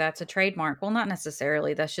over, that's a trademark. Well, not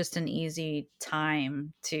necessarily. That's just an easy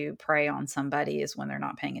time to prey on somebody is when they're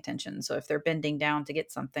not paying attention. So if they're bending down to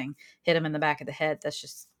get something, hit them in the back of the head. That's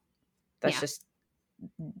just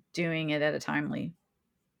doing it in a timely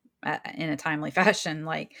fashion.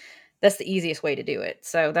 Like that's the easiest way to do it.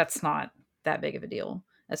 So that's not that big of a deal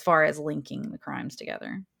as far as linking the crimes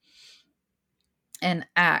together. And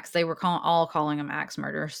axe, they were all calling them axe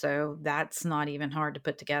murder, so that's not even hard to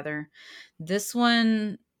put together. This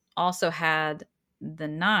one also had the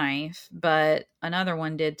knife, but another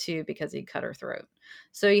one did too because he cut her throat.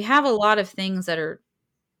 So you have a lot of things that are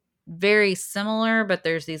very similar, but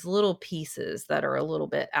there's these little pieces that are a little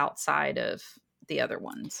bit outside of the other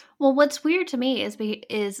ones. Well, what's weird to me is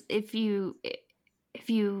if you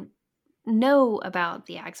know about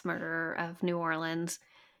the axe murderer of New Orleans,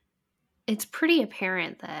 it's pretty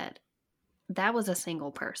apparent that that was a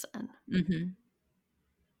single person. Mm-hmm.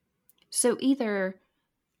 So either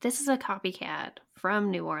this is a copycat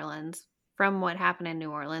from New Orleans, from what happened in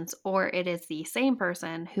New Orleans, or it is the same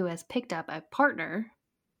person who has picked up a partner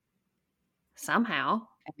somehow.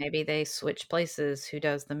 And maybe they switch places, who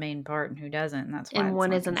does the main part and who doesn't, and that's why And it's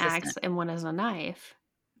one not is an consistent. axe and one is a knife.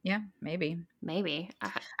 Yeah, maybe. Maybe.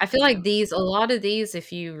 I feel like a lot of these,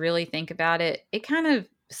 if you really think about it, it kind of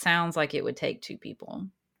sounds like it would take 2 people.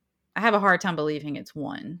 I have a hard time believing it's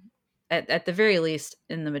one, at the very least,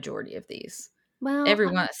 in the majority of these. Well,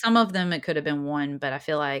 Everyone, some of them it could have been one, but I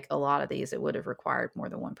feel like a lot of these it would have required more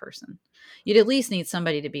than one person. You'd at least need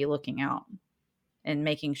somebody to be looking out and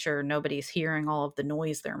making sure nobody's hearing all of the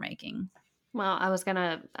noise they're making. well, I was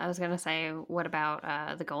gonna say, what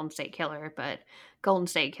about the Golden State Killer? But Golden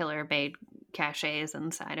State Killer made caches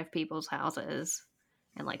inside of people's houses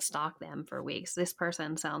and like stalked them for weeks. This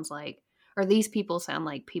person sounds like, or these people sound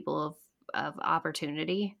like people of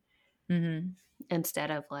opportunity Mm-hmm. instead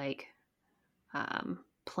of like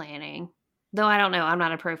planning. Though I don't know, I'm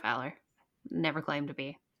not a profiler. Never claimed to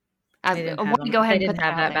be. I They didn't have want to them. go ahead They and put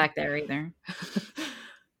didn't that have out that there. back there either.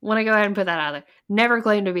 Want to go ahead and put that out there. Never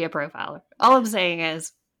claimed to be a profiler. All I'm saying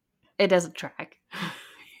is it doesn't track.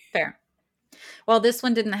 Fair. Well, this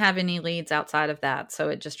one didn't have any leads outside of that, so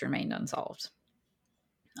it just remained unsolved.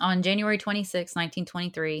 On January 26,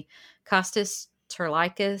 1923, Costas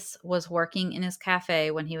Terlikis was working in his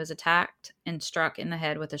cafe when he was attacked and struck in the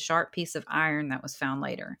head with a sharp piece of iron that was found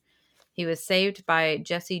later. He was saved by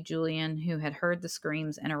Jesse Julian, who had heard the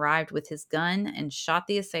screams and arrived with his gun and shot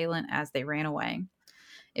the assailant as they ran away.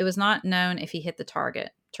 It was not known if he hit the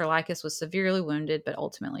target. Terlikis was severely wounded but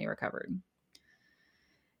ultimately recovered.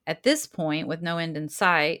 At this point, with no end in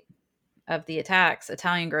sight of the attacks,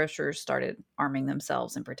 Italian grocers started arming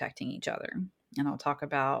themselves and protecting each other. And I'll talk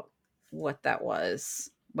about what that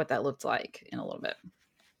was, what that looked like in a little bit.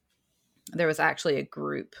 There was actually a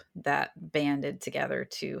group that banded together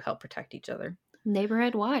to help protect each other.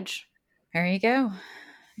 Neighborhood watch. There you go.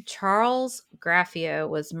 Charles Graffio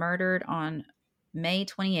was murdered on May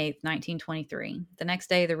 28, 1923. The next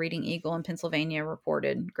day, the Reading Eagle in Pennsylvania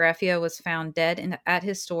reported Graffio was found dead at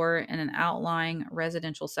his store in an outlying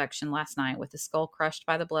residential section last night with his skull crushed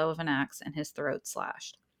by the blow of an axe and his throat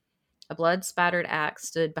slashed. A blood-spattered axe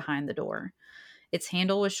stood behind the door. Its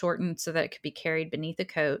handle was shortened so that it could be carried beneath a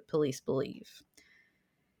coat, police believe.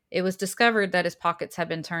 It was discovered that his pockets had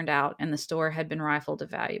been turned out and the store had been rifled of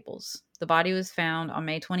valuables. The body was found on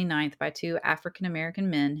May 29th by two African-American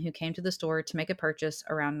men who came to the store to make a purchase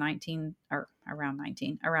around 9:30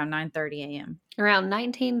 a.m. Around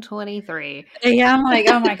 1923. Yeah, I'm like,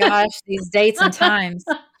 oh my gosh, these dates and times.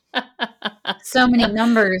 So many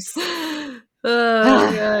numbers.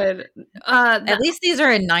 Oh, good. At least these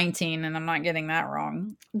are in 19, and I'm not getting that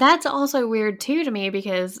wrong. That's also weird, too, to me,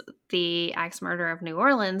 because the axe murder of New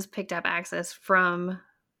Orleans picked up axes from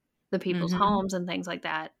the people's homes and things like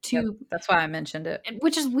that. Yep, that's why I mentioned it.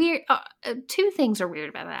 Which is weird. Two things are weird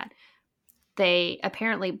about that. They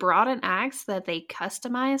apparently brought an axe that they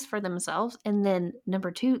customized for themselves, and then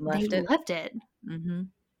number two, they left it. Mm-hmm.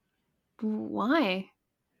 Why?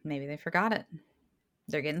 Maybe they forgot it.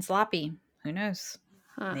 They're getting sloppy. Who knows?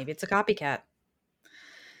 Huh. Maybe it's a copycat.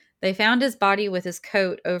 They found his body with his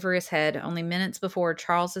coat over his head only minutes before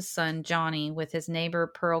Charles's son, Johnny, with his neighbor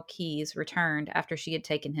Pearl Keyes, returned after she had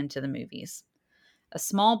taken him to the movies. A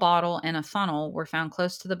small bottle and a funnel were found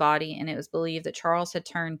close to the body, and it was believed that Charles had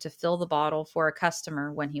turned to fill the bottle for a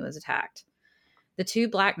customer when he was attacked. The two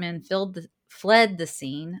black men fled the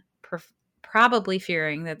scene, probably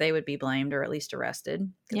fearing that they would be blamed or at least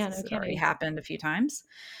arrested, because this had already happened a few times,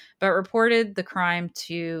 but reported the crime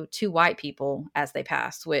to two white people as they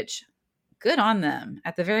passed, which, good on them.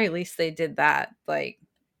 At the very least, they did that, like,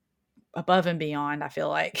 above and beyond, I feel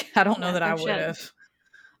like. I don't know that I would have.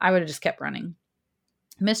 I would have just kept running.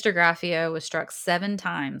 Mr. Graffio was struck 7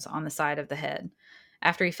 times on the side of the head.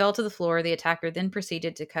 After he fell to the floor, the attacker then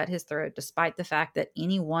proceeded to cut his throat, despite the fact that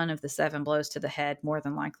any one of the 7 blows to the head more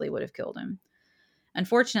than likely would have killed him.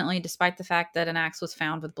 Unfortunately, despite the fact that an axe was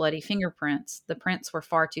found with bloody fingerprints, the prints were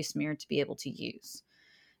far too smeared to be able to use.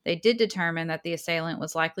 They did determine that the assailant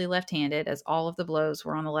was likely left-handed, as all of the blows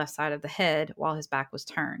were on the left side of the head while his back was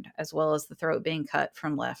turned, as well as the throat being cut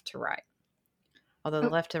from left to right. Although the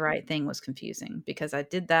left to right thing was confusing, because I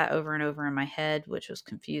did that over and over in my head, which was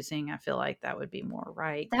confusing. I feel like that would be more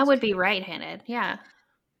right. That would be right-handed, yeah.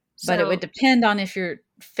 But it would depend on if you're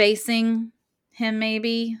facing him,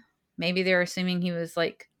 maybe. Maybe they're assuming he was,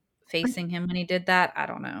 like, facing him when he did that. I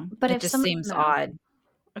don't know. But it just seems odd.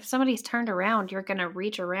 If somebody's turned around, you're going to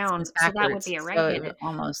reach around, so that would be a right-handed. So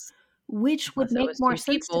almost. Which would make more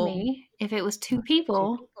sense to me if it was two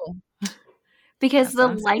people. Because the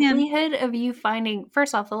likelihood of you finding,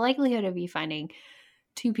 first off, the likelihood of you finding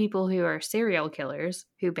 2 people who are serial killers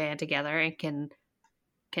who band together and can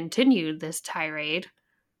continue this tirade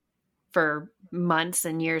for months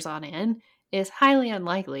and years on end is highly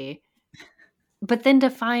unlikely. But then to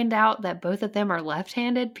find out that both of them are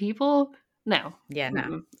left-handed people, no. Yeah,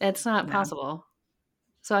 no. It's not possible.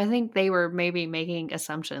 So I think they were maybe making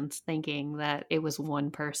assumptions thinking that it was one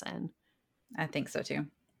person. I think so too.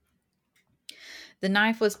 The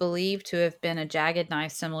knife was believed to have been a jagged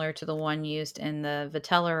knife similar to the one used in the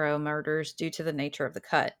Vitellero murders due to the nature of the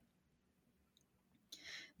cut.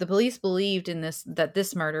 The police believed in this that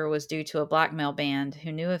this murder was due to a blackmail band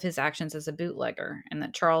who knew of his actions as a bootlegger and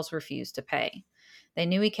that Charles refused to pay. They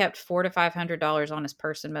knew he kept $400 to $500 on his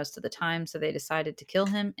person most of the time, so they decided to kill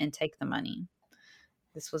him and take the money.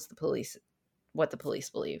 This was what the police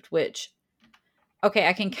believed, which, okay,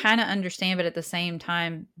 I can kind of understand, but at the same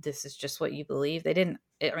time, this is just what you believe. I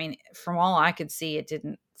mean, from all I could see, it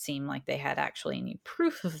didn't seem like they had actually any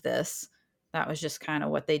proof of this. That was just kind of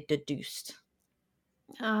what they deduced.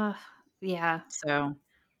 Yeah, So,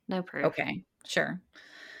 no proof. okay, sure.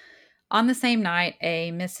 On the same night,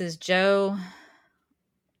 a Mrs. Joe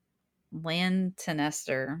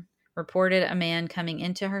Lantenester reported a man coming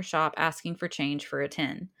into her shop asking for change for a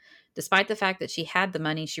tin. Despite the fact that she had the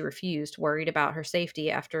money, she refused, worried about her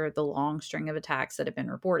safety after the long string of attacks that had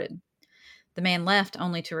been reported. The man left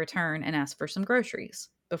only to return and ask for some groceries.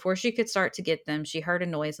 Before she could start to get them, she heard a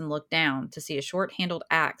noise and looked down to see a short-handled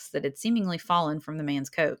axe that had seemingly fallen from the man's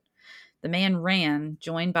coat. The man ran,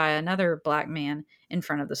 joined by another black man in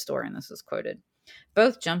front of the store, and this is quoted.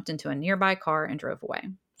 Both jumped into a nearby car and drove away.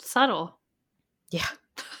 Subtle. Yeah.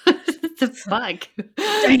 The fuck?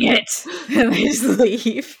 Dang it. And they just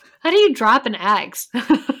leave. How do you drop an axe?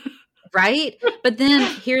 Right? But then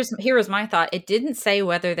here was my thought. It didn't say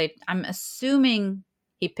whether I'm assuming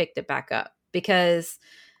he picked it back up because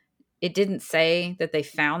it didn't say that they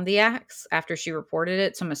found the axe after she reported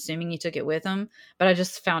it. So I'm assuming he took it with him. But I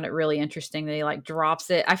just found it really interesting that he like drops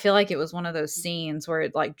it. I feel like it was one of those scenes where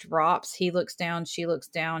it like drops. He looks down, she looks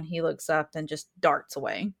down, he looks up and just darts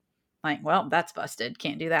away. Like, well, that's busted.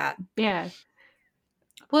 Can't do that. Yeah.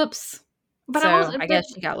 Whoops. But So I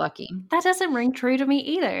guess she got lucky. That doesn't ring true to me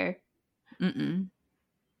either.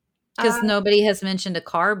 Because nobody has mentioned a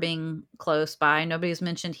car being close by. Nobody's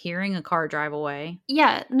mentioned hearing a car drive away.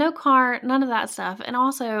 Yeah, no car, none of that stuff. And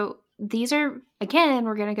also, these are, again,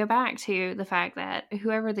 we're going to go back to the fact that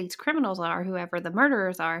whoever these criminals are, whoever the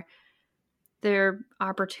murderers are, they're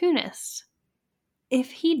opportunists. If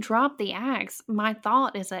he dropped the axe, my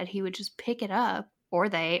thought is that he would just pick it up, or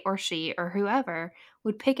they, or she, or whoever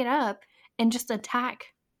would pick it up and just attack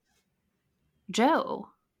Joe.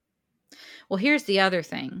 Well, here's the other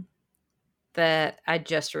thing that I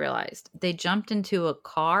just realized. They jumped into a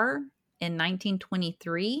car in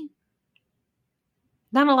 1923.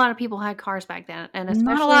 Not a lot of people had cars back then, and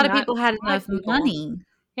especially not a lot of people had enough money.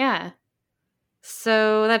 Yeah.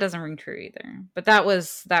 So that doesn't ring true either. But that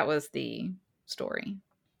was the story.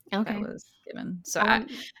 Okay. That was given. So I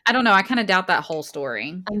don't know. I kind of doubt that whole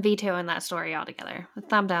story. I'm vetoing that story altogether.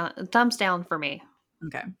 Thumbs down for me.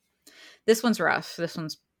 Okay. This one's rough. This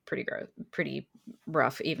one's pretty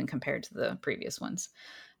rough even compared to the previous ones.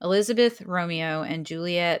 Elizabeth Romeo and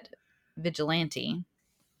Juliet Vigilante,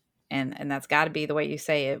 and that's got to be the way you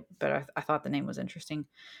say it, but I thought the name was interesting,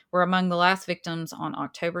 were among the last victims on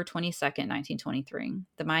October 22nd, 1923.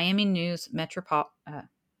 The Miami News Metropolis,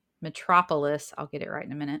 I'll get it right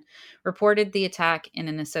in a minute, reported the attack in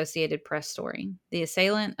an Associated Press story. The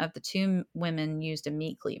assailant of the two women used a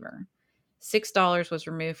meat cleaver. $6 was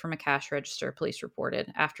removed from a cash register, police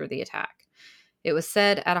reported, after the attack. It was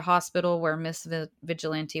said at a hospital where Miss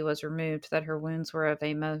Vigilante was removed that her wounds were of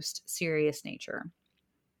a most serious nature.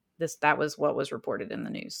 That was what was reported in the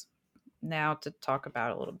news. Now to talk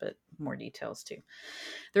about a little bit more details too.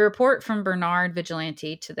 The report from Bernard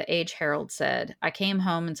Vigilante to the Age Herald said, "I came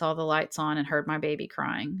home and saw the lights on and heard my baby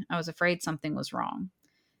crying. I was afraid something was wrong."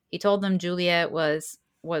 He told them Juliet was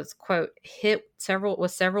quote hit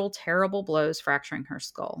several terrible blows, fracturing her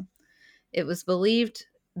skull. It was believed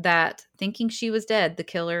that, thinking she was dead, the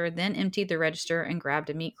killer then emptied the register and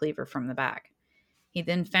grabbed a meat cleaver from the back. He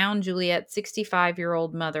then found Juliet's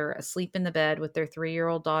 65-year-old mother asleep in the bed with their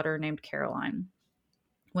 3-year-old daughter named Caroline.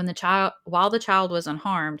 While the child was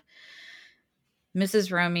unharmed, Mrs.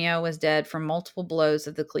 Romeo was dead from multiple blows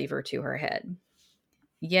of the cleaver to her head.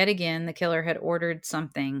 Yet again, the killer had ordered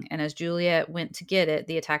something, and as Juliet went to get it,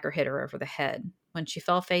 the attacker hit her over the head. When she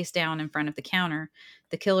fell face down in front of the counter,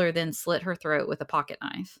 the killer then slit her throat with a pocket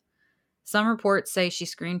knife. Some reports say she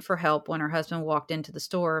screamed for help when her husband walked into the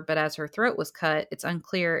store, but as her throat was cut, it's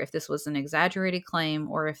unclear if this was an exaggerated claim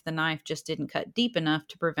or if the knife just didn't cut deep enough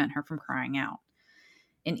to prevent her from crying out.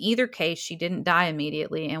 In either case, she didn't die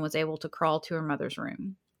immediately and was able to crawl to her mother's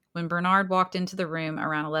room. When Bernard walked into the room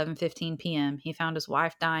around 11:15 p.m., he found his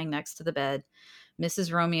wife dying next to the bed,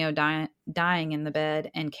 Mrs. Romeo dying in the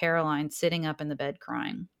bed, and Caroline sitting up in the bed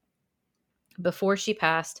crying. Before she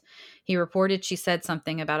passed, he reported she said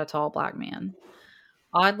something about a tall black man.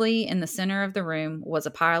 Oddly, in the center of the room was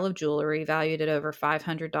a pile of jewelry valued at over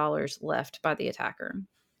 $500 left by the attacker.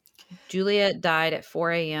 Juliet died at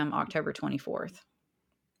 4 a.m. October 24th.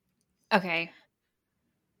 Okay.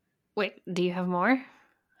 Wait, do you have more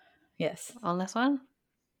Yes. on this one?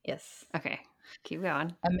 Yes. Okay. Keep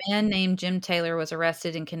going. A man named Jim Taylor was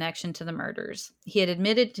arrested in connection to the murders. He had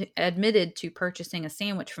admitted to purchasing a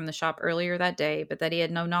sandwich from the shop earlier that day, but that he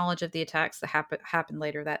had no knowledge of the attacks that happened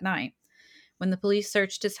later that night. When the police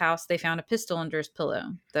searched his house, they found a pistol under his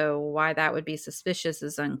pillow, though why that would be suspicious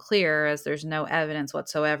is unclear, as there's no evidence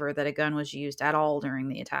whatsoever that a gun was used at all during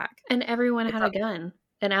the attack. And everyone It's had a gun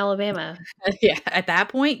in Alabama yeah, at that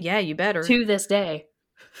point, yeah, you better. to this day.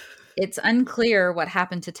 It's unclear what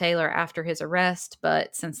happened to Taylor after his arrest,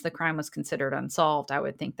 but since the crime was considered unsolved, I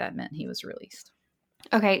would think that meant he was released.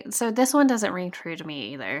 Okay, so this one doesn't ring true to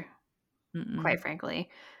me either, quite Mm-mm. frankly.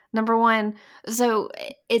 Number one, so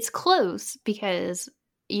it's close because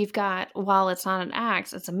you've got, while it's not an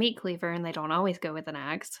axe, it's a meat cleaver, and they don't always go with an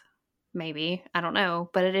axe. Maybe. I don't know.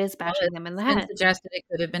 But it is Well, bashing them in the it's been head. suggested it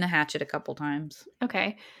could have been a hatchet a couple times.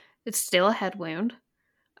 Okay. It's still a head wound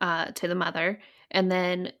to the mother. And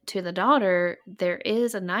then to the daughter, there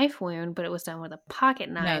is a knife wound, but it was done with a pocket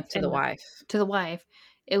No, knife. to the And wife. to the wife,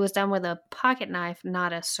 it was done with a pocket knife,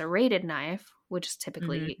 not a serrated knife, which is Mhm.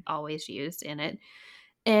 typically always used in it.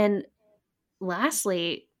 And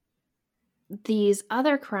lastly, these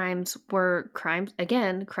other crimes were crimes,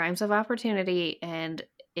 again, crimes of opportunity, and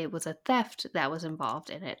it was a theft that was involved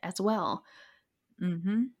in it as well.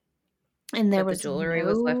 Mhm. And there But the was jewelry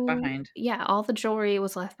was left no, behind. yeah, all the jewelry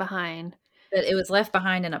was left behind. But it was left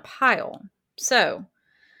behind in a pile. So,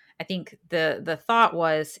 I think the thought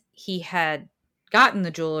was he had gotten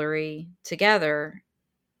the jewelry together,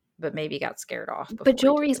 but maybe got scared off But before he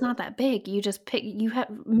jewelry took is it with not him. that big. You just pick, you have,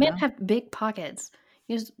 men No. have big pockets.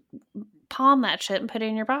 You just palm that shit and put it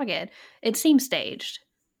in your pocket. It seems staged.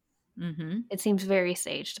 Mhm. It seems very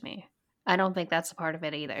staged to me. I don't think that's a part of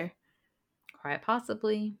it either. Quite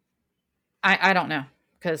possibly. I don't know,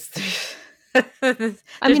 'cause I there's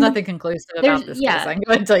mean, nothing conclusive there's, about this case, yeah, I can go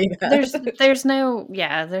ahead and tell you that. there's no,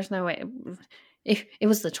 yeah, there's no way. It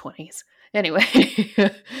was the 20s. Anyway.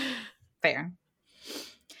 Fair.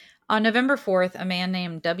 On November 4th, a man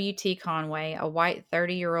named W.T. Conway, a white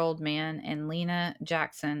 30-year-old man, and Lena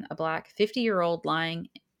Jackson, a black 50-year-old, lying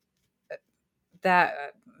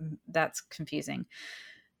that that's confusing.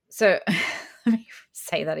 So let me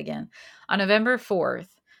say that again. On November 4th,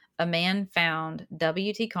 a man found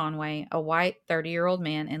W.T. Conway, a white 30-year-old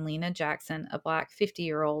man, and Lena Jackson, a black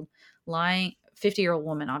 50-year-old, lying 50-year-old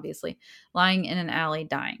woman, obviously, lying in an alley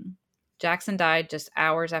dying. Jackson died just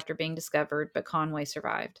hours after being discovered, but Conway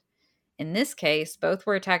survived. In this case, both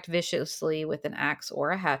were attacked viciously with an axe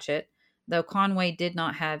or a hatchet, though Conway did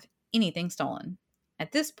not have anything stolen.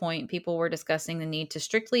 At this point, people were discussing the need to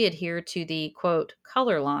strictly adhere to the, quote,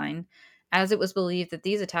 color line, as it was believed that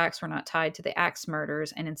these attacks were not tied to the axe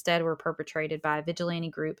murders and instead were perpetrated by a vigilante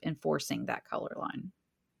group enforcing that color line.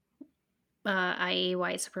 I.e.,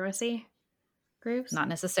 white supremacy groups. Not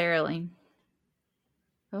necessarily.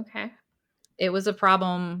 Okay. It was a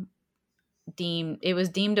problem it was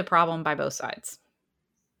deemed a problem by both sides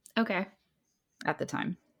Okay. at the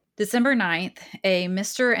time. December 9th, a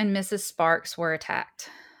Mr. and Mrs. Sparks were attacked.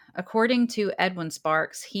 According to Edwin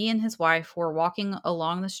Sparks, he and his wife were walking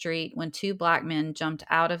along the street when two black men jumped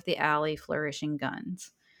out of the alley flourishing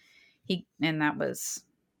guns. And that was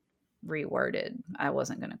reworded. I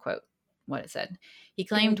wasn't going to quote what it said. He Mm.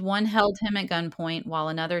 claimed one held him at gunpoint while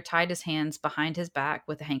another tied his hands behind his back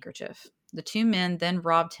with a handkerchief. The two men then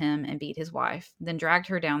robbed him and beat his wife, then dragged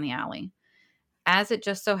her down the alley. As it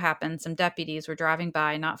just so happened, some deputies were driving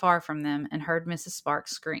by not far from them and heard Mrs.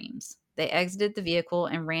 Sparks' screams. They exited the vehicle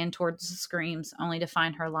and ran towards the screams, only to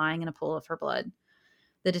find her lying in a pool of her blood.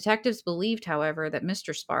 The detectives believed, however, that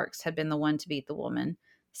Mr. Sparks had been the one to beat the woman,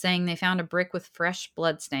 saying they found a brick with fresh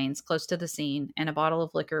bloodstains close to the scene and a bottle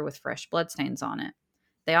of liquor with fresh bloodstains on it.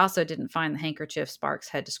 They also didn't find the handkerchief Sparks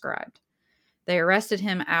had described. They arrested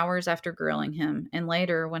him hours after grilling him, and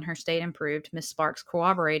later, when her state improved, Miss Sparks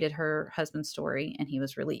corroborated her husband's story and he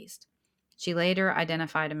was released. She later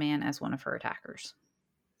identified a man as one of her attackers.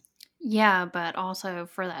 Yeah, but also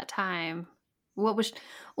for that time, what was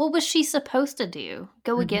what was she supposed to do?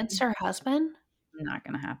 Go against Mhm. her husband? Not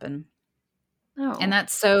going to happen. And No.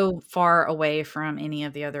 that's so far away from any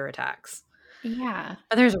of the other attacks. Yeah.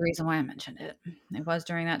 But there's a reason why I mentioned it. It was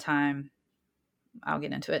during that time. I'll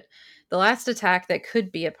get into it. The last attack that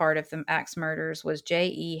could be a part of the axe murders was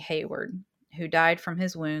J.E. Hayward, who died from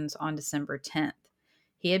his wounds on December 10th.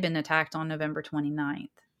 He had been attacked on November 29th.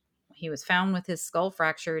 He was found with his skull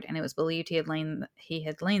fractured, and it was believed he had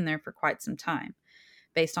lain there for quite some time.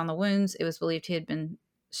 Based on the wounds, it was believed he had been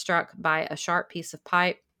struck by a sharp piece of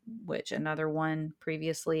pipe, which another one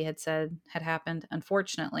previously had said had happened.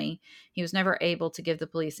 Unfortunately, he was never able to give the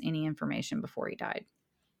police any information before he died.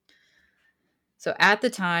 So at the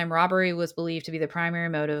time, robbery was believed to be the primary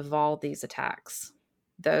motive of all these attacks,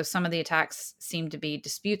 though some of the attacks seemed to be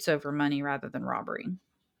disputes over money rather than robbery.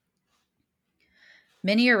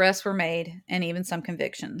 Many arrests were made and even some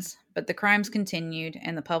convictions, but the crimes continued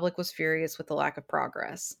and the public was furious with the lack of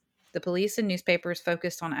progress. The police and newspapers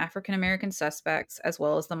focused on African American suspects as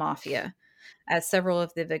well as the mafia, as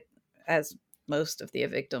most of the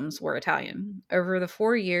victims were Italian. Over the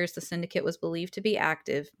 4 years the syndicate was believed to be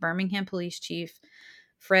active, Birmingham Police Chief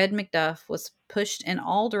Fred McDuff was pushed in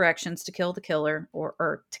all directions to kill the killer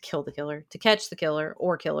to catch the killer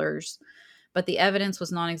or killers, but the evidence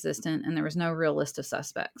was non-existent and there was no real list of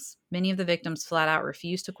suspects. Many of the victims flat out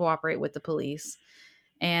refused to cooperate with the police,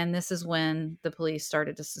 and this is when the police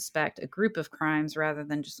started to suspect a group of criminals rather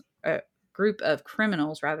than just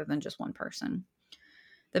one person.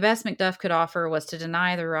 The best McDuff could offer was to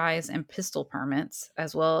deny the rise in pistol permits,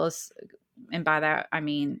 as well as, and by that I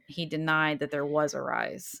mean he denied that there was a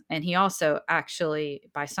rise. And he also actually,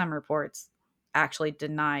 by some reports, actually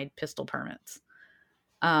denied pistol permits,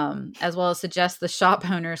 as well as suggest the shop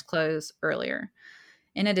owners close earlier.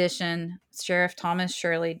 In addition, Sheriff Thomas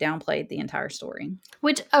Shirley downplayed the entire story.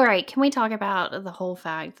 Which, all right, can we talk about the whole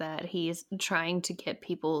fact that he's trying to get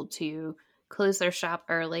people to close their shop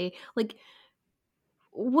early? Like,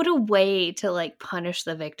 what a way to, like, punish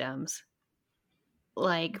the victims.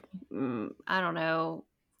 Like, I don't know,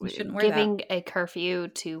 You shouldn't wear giving a curfew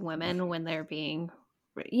to women when they're being...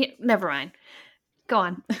 Yeah, never mind. Go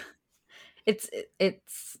on. It's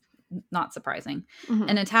not surprising. Mm-hmm.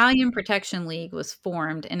 An Italian Protection League was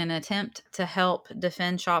formed in an attempt to help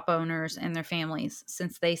defend shop owners and their families,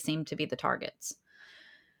 since they seemed to be the targets.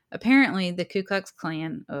 Apparently, the Ku Klux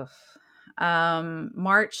Klan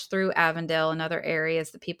marched through Avondale and other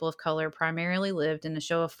areas that people of color primarily lived in a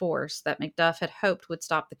show of force that McDuff had hoped would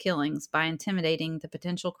stop the killings by intimidating the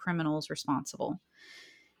potential criminals responsible,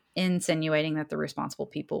 insinuating that the responsible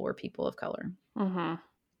people were people of color. Mm-hmm.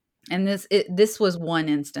 And this was one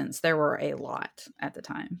instance. There were a lot at the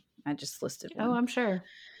time. I just listed one. Oh, I'm sure.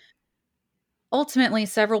 Ultimately,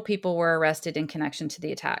 several people were arrested in connection to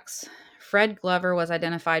the attacks. Fred Glover was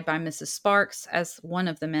identified by Mrs. Sparks as one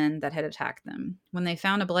of the men that had attacked them. When they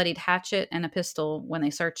found a bloodied hatchet and a pistol when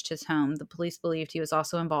they searched his home, the police believed he was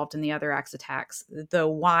also involved in the other axe attacks, though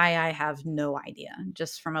why I have no idea.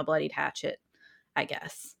 Just from a bloodied hatchet, I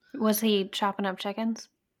guess. Was he chopping up chickens?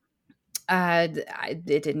 It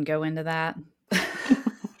didn't go into that.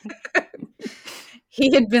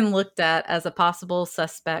 He had been looked at as a possible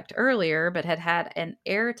suspect earlier, but had had an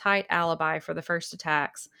airtight alibi for the first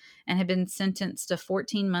attacks and had been sentenced to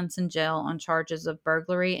 14 months in jail on charges of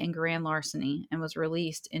burglary and grand larceny and was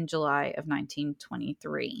released in July of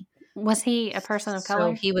 1923. Was he a person of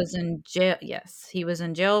color? So he was in jail. Yes, he was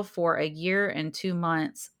in jail for 1 year and 2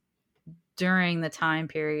 months during the time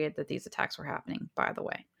period that these attacks were happening, by the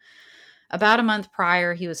way. About a month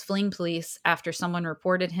prior, he was fleeing police after someone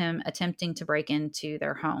reported him attempting to break into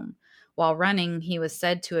their home. While running, he was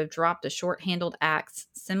said to have dropped a short-handled axe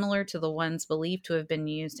similar to the ones believed to have been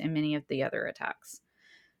used in many of the other attacks.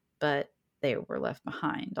 But they were left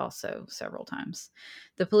behind also several times.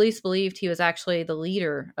 The police believed he was actually the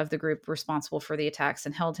leader of the group responsible for the attacks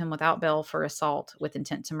and held him without bail for assault with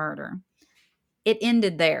intent to murder. It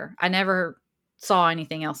ended there. I never saw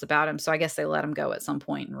anything else about him, so I guess they let him go at some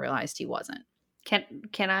point and realized he wasn't.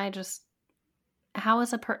 Can I just... How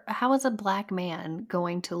is a black man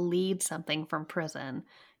going to lead something from prison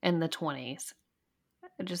in the 20s?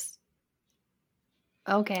 Just...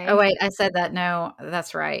 Okay. Oh, wait, I said that. No,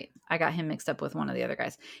 that's right. I got him mixed up with one of the other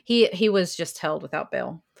guys. He was just held without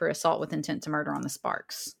bail for assault with intent to murder on the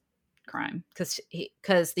Sparks crime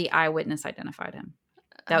because the eyewitness identified him.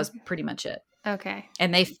 That was pretty much it. Okay.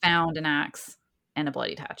 And they found an axe and a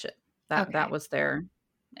bloodied hatchet. Okay. That was their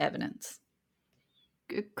evidence.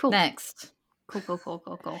 Cool. Next.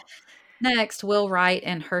 Cool. Next, Will Wright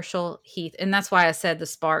and Herschel Heath. And that's why I said the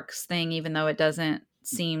Sparks thing, even though it doesn't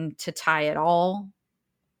seem to tie at all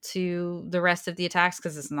to the rest of the attacks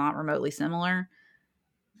because it's not remotely similar.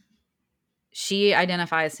 She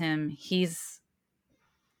identifies him. He's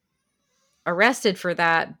arrested for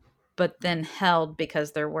that, but then held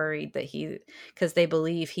because they're worried that because they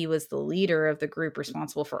believe he was the leader of the group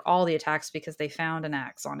responsible for all the attacks because they found an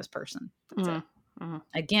axe on his person. That's it. Mm-hmm.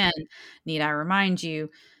 Again, need I remind you,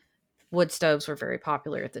 wood stoves were very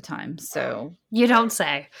popular at the time. So You don't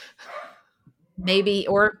say. maybe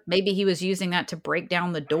he was using that to break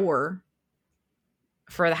down the door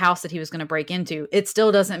for the house that he was going to break into. It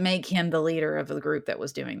still doesn't make him the leader of the group that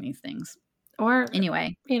was doing these things. Or,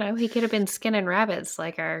 Anyway, he could have been skinning rabbits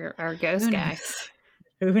like our ghost who guy knows?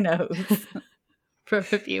 Who knows? from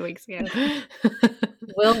a few weeks ago.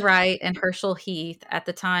 Will Wright and Herschel Heath at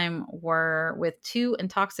the time were with two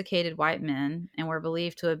intoxicated white men and were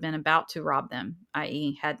believed to have been about to rob them,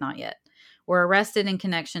 i.e., had not yet, were arrested in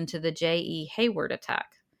connection to the J.E. Hayward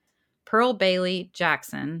attack. Pearl Bailey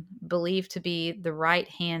Jackson, believed to be the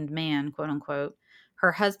right-hand man, quote unquote,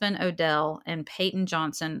 her husband Odell, and Peyton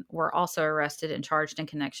Johnson were also arrested and charged in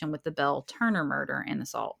connection with the Bell Turner murder and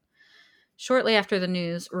assault. Shortly after the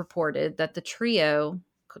news reported that the trio,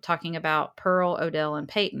 talking about Pearl, Odell, and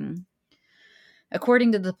Peyton,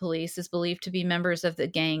 according to the police, is believed to be members of a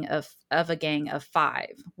gang of 5.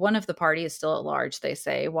 One of the party is still at large, they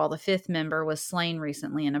say, while the 5th member was slain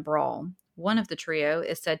recently in a brawl. One of the trio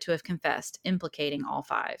is said to have confessed, implicating all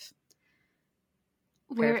 5.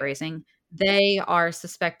 Paraphrasing, they are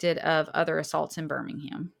suspected of other assaults in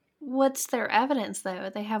Birmingham. What's their evidence,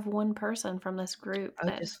 though? They have one person from this group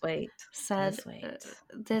that Just wait. said Just wait.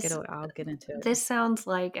 this. I'll get into it. This sounds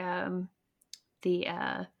like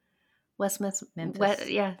the Westminster. Memphis.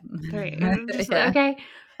 Yeah. Yeah. Okay.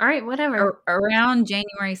 All right. Whatever. Around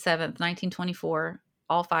January 7th, 1924,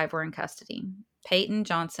 all 5 were in custody. Peyton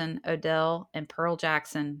Johnson, Odell, and Pearl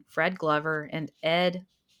Jackson, Fred Glover, and Ed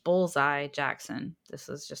Bullseye Jackson. This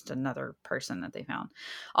is just another person that they found.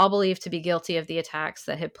 All believed to be guilty of the attacks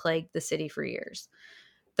that had plagued the city for years.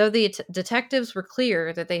 Though the detectives were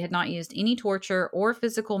clear that they had not used any torture or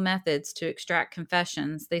physical methods to extract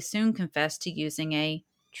confessions, they soon confessed to using a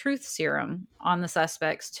truth serum on the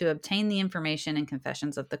suspects to obtain the information and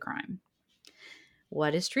confessions of the crime.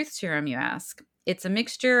 What is truth serum, you ask? It's a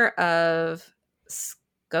mixture of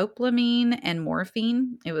scopolamine and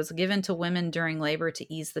morphine. It was given to women during labor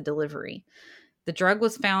to ease the delivery. The drug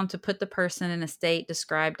was found to put the person in a state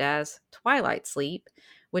described as twilight sleep,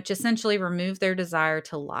 which essentially removed their desire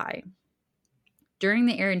to lie. During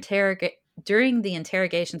the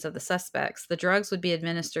interrogations of the suspects, the drugs would be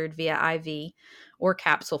administered via IV or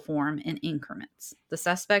capsule form in increments. The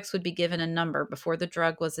suspects would be given a number before the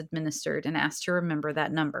drug was administered and asked to remember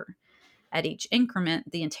that number. At each increment,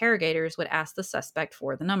 the interrogators would ask the suspect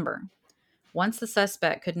for the number. Once the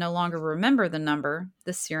suspect could no longer remember the number,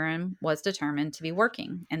 the serum was determined to be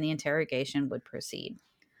working, and the interrogation would proceed.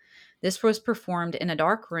 This was performed in a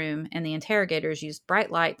dark room, and the interrogators used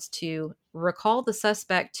bright lights to recall the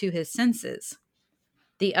suspect to his senses.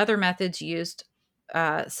 The other methods used,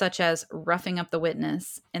 such as roughing up the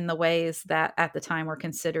witness in the ways that at the time were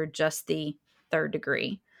considered just the 3rd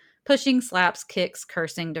degree. Pushing, slaps, kicks,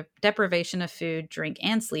 cursing, deprivation of food, drink,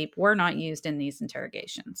 and sleep were not used in these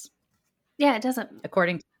interrogations. Yeah, it doesn't.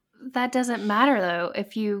 That doesn't matter, though,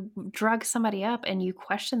 if you drug somebody up and you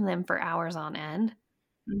question them for hours on end.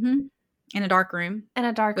 Mm-hmm. In a dark room. In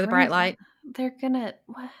a dark room. With a bright light. They're gonna...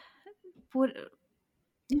 What?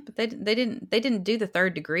 Yeah, but they didn't do the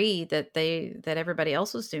 3rd degree that everybody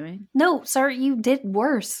else was doing. No, sir, you did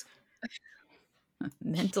worse.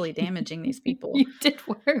 Mentally damaging these people. You did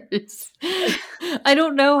worse. I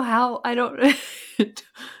don't know how. I don't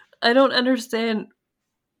understand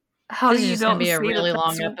how this you is don't be a really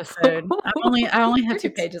long episode. I only have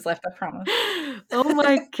 2 pages left. I promise. Oh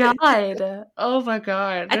my god! Oh my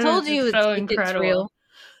god! I told you it's so incredible. It's real.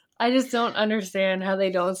 I just don't understand how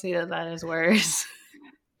they don't see that is worse.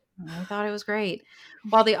 I thought it was great.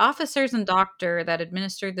 While the officers and doctor that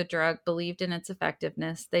administered the drug believed in its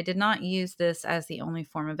effectiveness, they did not use this as the only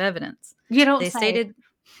form of evidence. You don't say.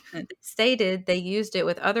 Stated they used it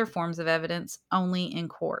with other forms of evidence only in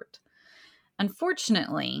court.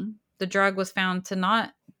 Unfortunately, the drug was found to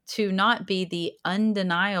not be the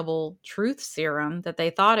undeniable truth serum that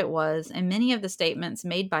they thought it was, and many of the statements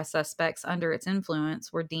made by suspects under its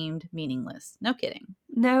influence were deemed meaningless. No kidding.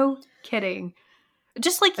 No kidding.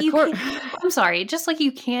 Just like you can't, I'm sorry, just like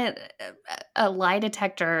you can't, a lie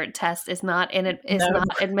detector test is not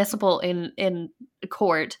not admissible in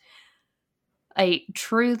court. A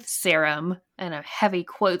truth serum, and a heavy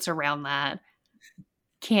quotes around that,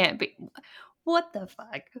 can't be. What the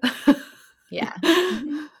fuck? Yeah.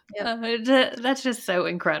 Yep. That's just so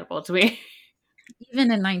incredible to me. Even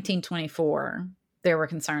in 1924, there were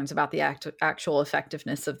concerns about the actual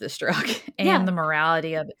effectiveness of this drug and the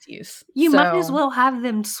morality of its use. You might as well have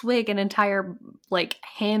them swig an entire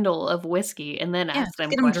handle of whiskey and then ask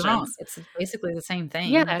them questions. Drunk. It's basically the same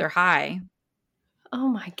thing. Yeah. They're high. Oh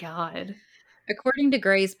my god. According to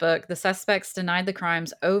Gray's book, the suspects denied the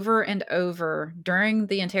crimes over and over during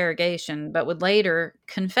the interrogation, but would later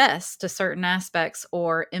confess to certain aspects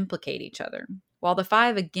or implicate each other. While the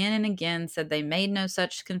five again and again said they made no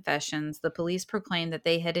such confessions, the police proclaimed that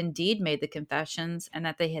they had indeed made the confessions and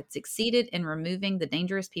that they had succeeded in removing the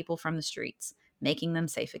dangerous people from the streets, making them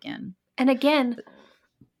safe again. And again,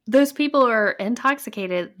 those people are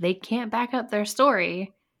intoxicated. They can't back up their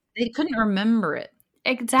story. They couldn't remember it.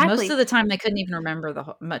 Most Exactly. of the time, they couldn't even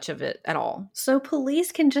remember much of it at all. So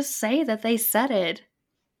police can just say that they said it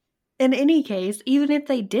in any case, even if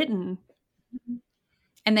they didn't.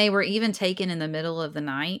 And they were even taken in the middle of the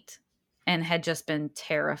night and had just been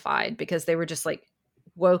terrified because they were just like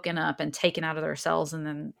woken up and taken out of their cells and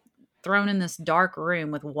then thrown in this dark room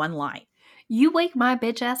with one light. You wake my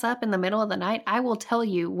bitch ass up in the middle of the night, I will tell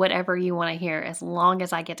you whatever you want to hear as long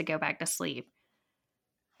as I get to go back to sleep.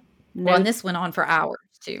 Well, and this went on for hours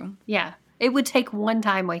too. Yeah. It would take one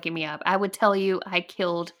time waking me up. I would tell you I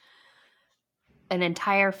killed an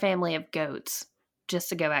entire family of goats just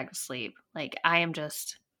to go back to sleep. Like, I am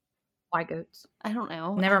just... Why goats? I don't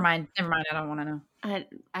know. Never mind. I don't want to know.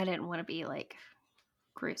 I didn't want to be, like,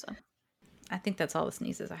 gruesome. I think that's all the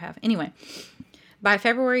sneezes I have. Anyway, by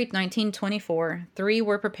February 1924, 3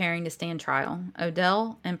 were preparing to stand trial: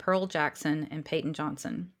 Odell and Pearl Jackson and Peyton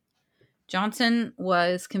Johnson. Johnson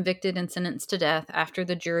was convicted and sentenced to death after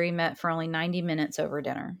the jury met for only 90 minutes over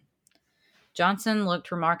dinner. Johnson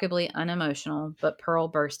looked remarkably unemotional, but Pearl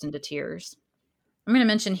burst into tears. I'm going to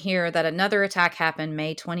mention here that another attack happened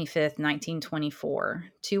May 25th, 1924.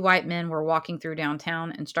 2 white men were walking through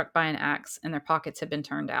downtown and struck by an axe, and their pockets had been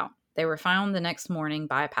turned out. They were found the next morning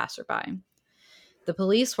by a passerby. The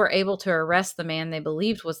police were able to arrest the man they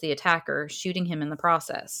believed was the attacker, shooting him in the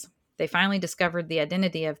process. They finally discovered the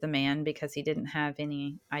identity of the man because he didn't have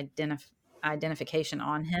any identification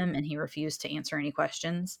on him, and he refused to answer any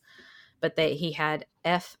questions. But he had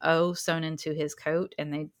F.O. sewn into his coat,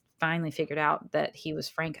 and they finally figured out that he was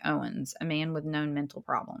Frank Owens, a man with known mental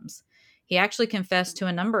problems. He actually confessed to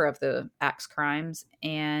a number of the axe crimes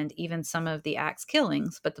and even some of the axe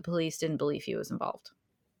killings, but the police didn't believe he was involved.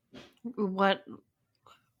 What?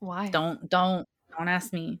 Why? Don't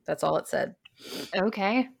ask me. That's all it said.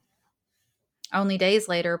 Okay. Only days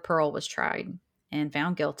later, Pearl was tried and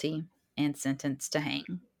found guilty and sentenced to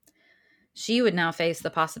hang. She would now face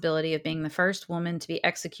the possibility of being the first woman to be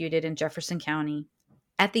executed in Jefferson County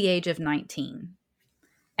at the age of 19,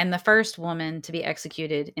 and the first woman to be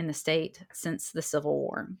executed in the state since the Civil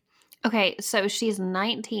War. Okay, so she's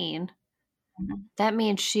 19. Mm-hmm. That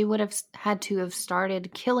means she would have had to have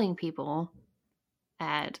started killing people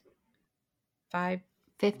at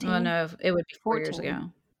 15? Well, no, it would be 4 years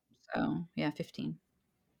ago. So, yeah, 15.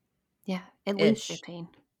 Yeah, at least 15.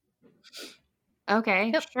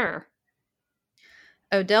 Okay, yep. Sure.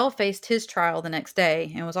 Odell faced his trial the next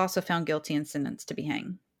day and was also found guilty and sentenced to be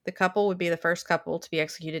hanged. The couple would be the first couple to be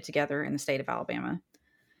executed together in the state of Alabama.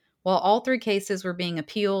 While all 3 cases were being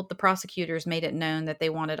appealed, the prosecutors made it known that they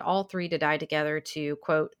wanted all 3 to die together to,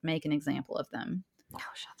 quote, make an example of them. Oh,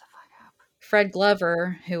 shut the fuck up. Fred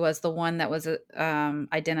Glover, who was the one that was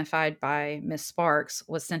identified by Miss Sparks,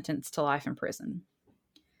 was sentenced to life in prison.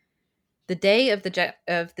 The day of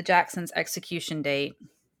the Jacksons' execution date,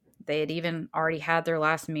 they had even already had their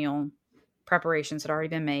last meal. Preparations had already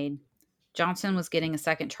been made. Johnson was getting a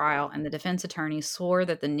second trial, and the defense attorney swore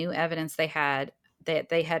that the new evidence they had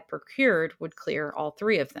procured would clear all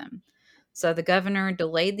 3 of them. So the governor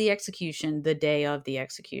delayed the execution, the day of the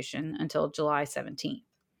execution, until July 17th.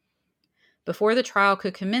 Before the trial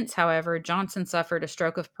could commence, however, Johnson suffered a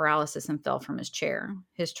stroke of paralysis and fell from his chair.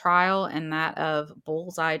 His trial and that of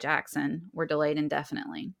Bullseye Jackson were delayed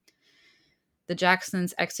indefinitely. The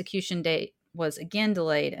Jacksons' execution date was again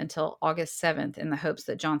delayed until August 7th in the hopes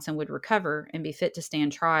that Johnson would recover and be fit to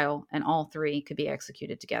stand trial, and all 3 could be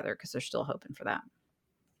executed together because they're still hoping for that.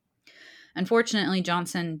 Unfortunately,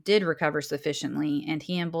 Johnson did recover sufficiently, and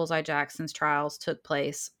he and Bullseye Jackson's trials took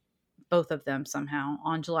place, both of them somehow,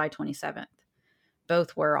 on July 27th.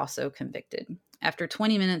 Both were also convicted. After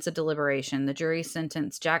 20 minutes of deliberation, the jury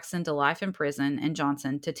sentenced Jackson to life in prison and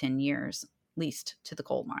Johnson to 10 years, leased to the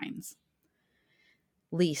coal mines.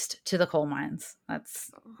 Leased to the coal mines.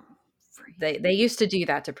 That's they used to do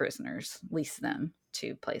that to prisoners, lease them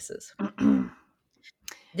to places.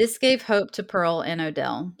 This gave hope to Pearl and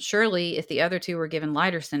Odell. Surely, if the other 2 were given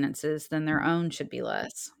lighter sentences, then their own should be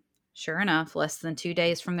less. Sure enough, less than 2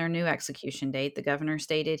 days from their new execution date, the governor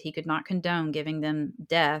stated he could not condone giving them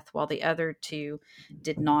death while the other 2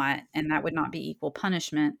 did not, and that would not be equal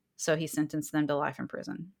punishment, so he sentenced them to life in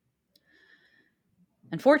prison.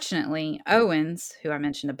 Unfortunately, Owens, who I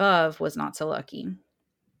mentioned above, was not so lucky.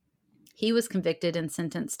 He was convicted and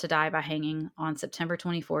sentenced to die by hanging on September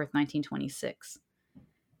 24th, 1926.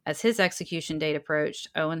 As his execution date approached,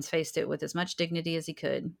 Owens faced it with as much dignity as he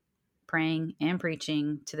could, praying and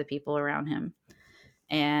preaching to the people around him.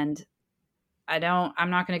 And I'm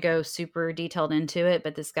not going to go super detailed into it,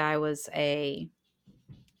 but this guy was a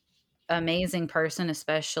amazing person,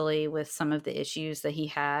 especially with some of the issues that he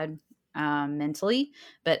had mentally.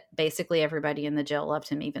 But basically, everybody in the jail loved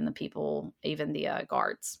him, even the people, even the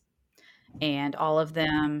guards. And all of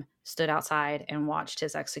them stood outside and watched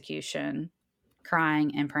his execution,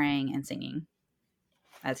 crying and praying and singing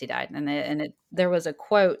as he died. There was a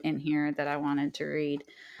quote in here that I wanted to read.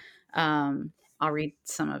 I'll read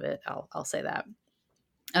some of it. I'll say that.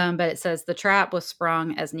 But it says the trap was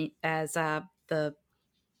sprung as the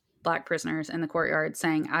black prisoners in the courtyard,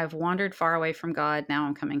 saying, "I've wandered far away from God. Now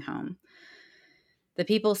I'm coming home." The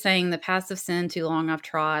people saying, "The paths of sin too long I've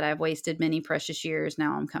trod. I've wasted many precious years.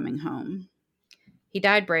 Now I'm coming home." He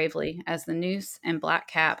died bravely. As the noose and black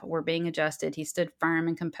cap were being adjusted, he stood firm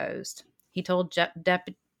and composed. He told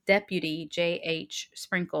Deputy J.H.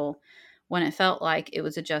 Sprinkle when it felt like it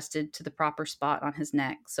was adjusted to the proper spot on his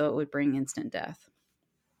neck so it would bring instant death.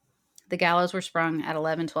 The gallows were sprung at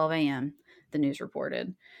 11:12 a.m., the news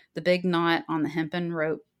reported. The big knot on the hempen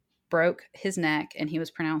rope broke his neck, and he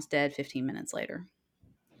was pronounced dead 15 minutes later.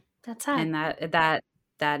 That's sad. And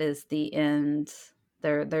that is the end.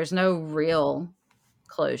 There's no real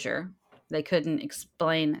closure. They couldn't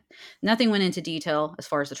explain. Nothing went into detail as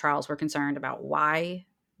far as the trials were concerned about why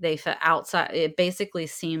they felt outside. It basically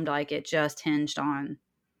seemed like it just hinged on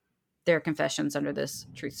their confessions under this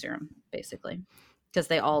truth serum, basically, because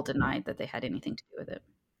they all denied that they had anything to do with it.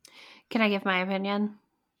 Can I give my opinion?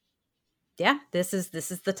 Yeah, this is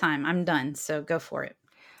the time. I'm done. So go for it.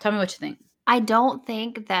 Tell me what you think. I don't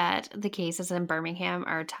think that the cases in Birmingham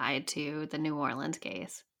are tied to the New Orleans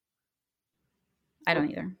case. I don't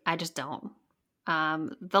either. I just don't.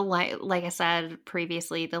 Like I said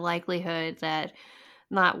previously, the likelihood that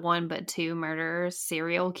not one but two murderers,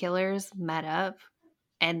 serial killers, met up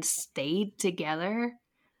and stayed together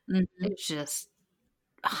Mm-hmm. is just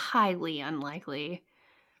highly unlikely.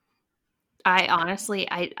 I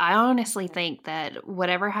honestly think that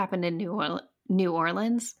whatever happened in New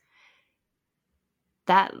Orleans,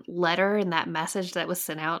 that letter and that message that was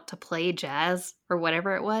sent out to play jazz or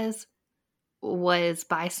whatever it was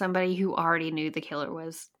by somebody who already knew the killer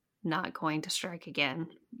was not going to strike again.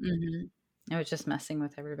 Mm-hmm. It was just messing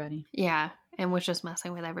with everybody. Yeah, and was just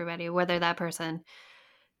messing with everybody, whether that person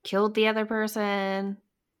killed the other person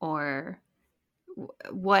or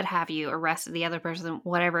what have you, arrested the other person,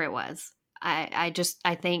 whatever it was. I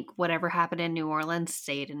think whatever happened in New Orleans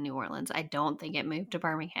stayed in New Orleans. I don't think it moved to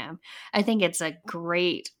Birmingham. I think it's a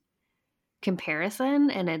great comparison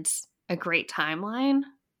and it's a great timeline.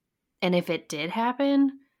 And if it did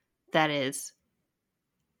happen, that is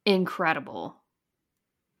incredible.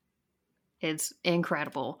 It's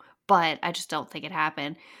incredible. But I just don't think it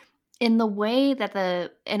happened. In the way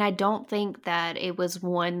that and I don't think that it was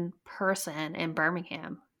one person in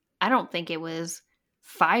Birmingham. I don't think it was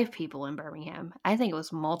 5 people in Birmingham. I think it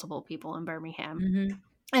was multiple people in Birmingham. Mm-hmm.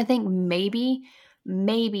 I think maybe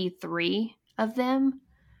 3 of them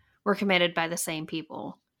were committed by the same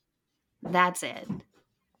people. That's it.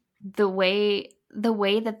 The way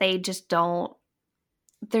that they just don't,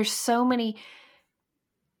 there's so many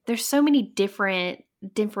different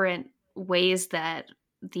ways that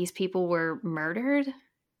these people were murdered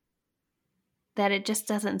that it just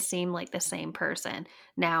doesn't seem like the same person.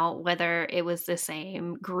 Now, whether it was the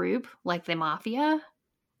same group, like the mafia,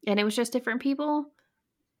 and it was just different people,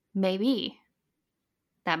 maybe.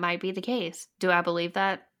 That might be the case. Do I believe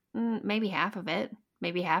that? Maybe half of it.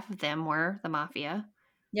 Maybe half of them were the mafia.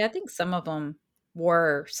 Yeah, I think some of them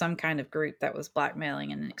were some kind of group that was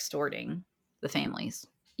blackmailing and extorting the families.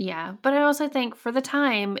 Yeah, but I also think for the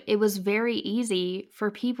time, it was very easy for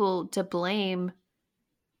people to blame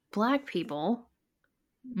Black people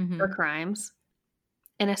for crimes.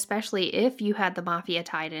 And especially if you had the mafia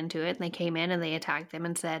tied into it and they came in and they attacked them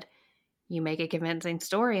and said, you make a convincing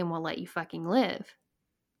story and we'll let you fucking live.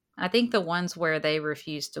 I think the ones where they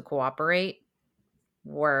refused to cooperate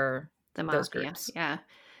were The those mafia, groups. yeah.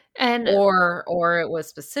 And Or it was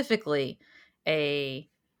specifically a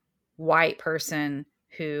white person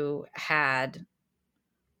who had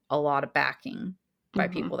a lot of backing by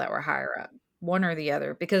people that were higher up, one or the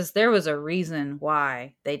other, because there was a reason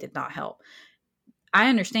why they did not help. I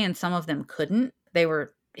understand some of them couldn't. They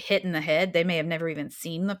were hit in the head. They may have never even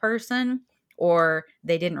seen the person or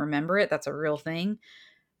they didn't remember it. That's a real thing.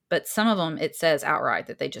 But some of them, it says outright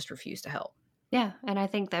that they just refuse to help. Yeah, and I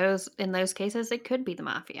think in those cases, it could be the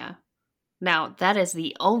mafia. Now, that is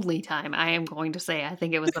the only time I am going to say I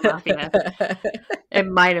think it was the mafia. It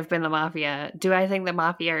might have been the mafia. Do I think the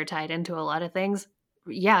mafia are tied into a lot of things?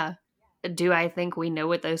 Yeah. Do I think we know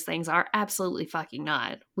what those things are? Absolutely fucking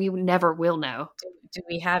not. We never will know. Do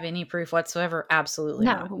we have any proof whatsoever? Absolutely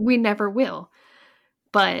No, not. we never will.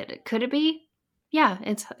 But could it be? Yeah,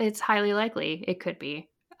 it's highly likely it could be.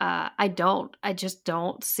 I just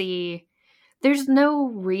don't see there's no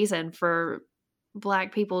reason for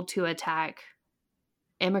black people to attack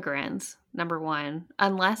immigrants, number one,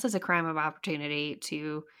 unless it's a crime of opportunity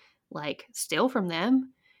to like steal from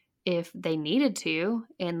them if they needed to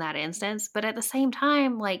in that instance. But at the same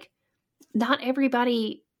time, like, not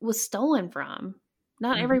everybody was stolen from.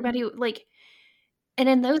 Not Hmm. everybody, like, and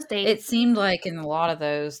in those days, It seemed like in a lot of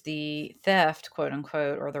those, the theft, quote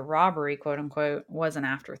unquote, or the robbery, quote unquote, was an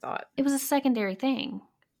afterthought. it was a secondary thing.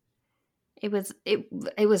 It was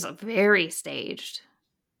very staged.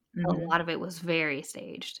 A Hmm. lot of it was very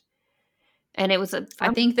staged. And it was a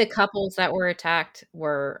I think the couples that were attacked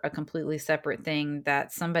were a completely separate thing,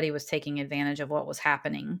 that somebody was taking advantage of what was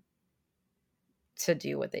happening to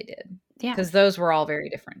do what they did. yeah. Because those were all very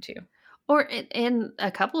different too. Or in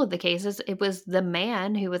a couple of the cases, it was the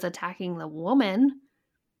man who was attacking the woman,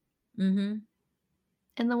 Hmm.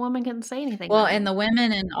 and the woman couldn't say anything Well, about and it. the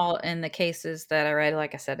women in the cases that I read,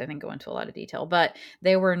 like I said, I didn't go into a lot of detail, but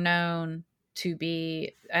they were known to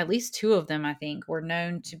be, at least two of them, I think, were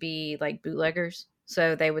known to be like bootleggers.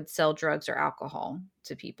 So they would sell drugs or alcohol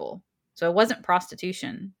to people. So it wasn't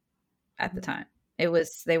prostitution at the Mhm. time. It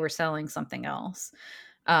was, they were selling something else.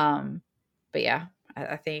 Um, but yeah,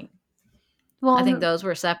 Well, I think those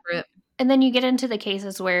were separate. and then you get into the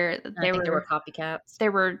cases where I think there were copycats.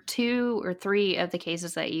 there were 2 or 3 of the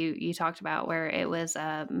cases that you talked about where it was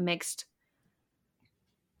a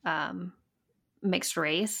um, mixed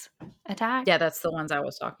race attack. Yeah, that's the ones I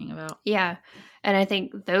was talking about. Yeah, and I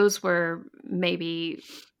think those were maybe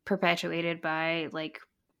perpetuated by, like,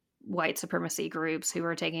 white supremacy groups who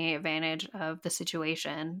were taking advantage of the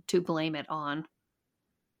situation to blame it on,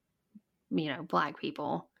 black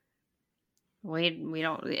people. We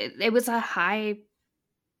don't it was a high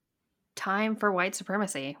time for white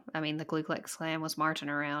supremacy. I mean, the Ku Klux Klan was marching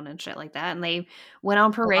around and shit like that, and they went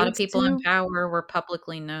on A lot of parades people in too. power were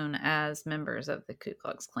publicly known as members of the Ku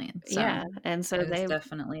Klux Klan, so Yeah, and so it was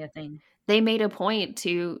definitely a thing. they made a point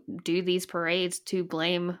to do these parades to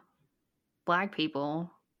blame black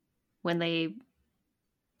people when they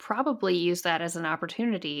probably used that as an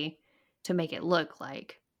opportunity to make it look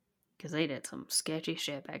like because they did some sketchy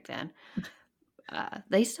shit back then.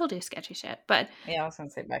 They still do sketchy shit, but Yeah, I was gonna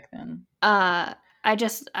say back then. uh, I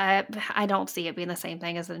don't see it being the same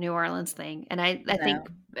thing as the New Orleans thing, and I No, think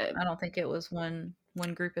uh, I don't think it was one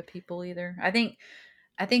group of people either. I think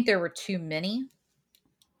there were too many.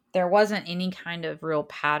 There wasn't any kind of real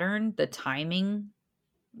pattern. The timing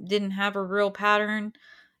didn't have a real pattern.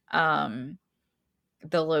 Um,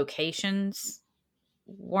 the locations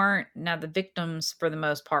weren't. Now the victims for the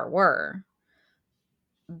most part were,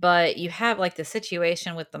 but you have like the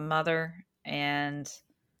situation with the mother and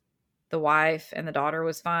the wife, and the daughter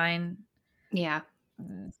was fine. yeah,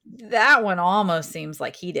 That one almost seems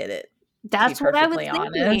like he did it, to be that's what I was perfectly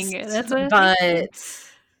thinking. honest. That's what I was thinking. But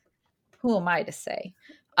who am I to say?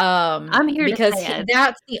 I'm here to Because say it.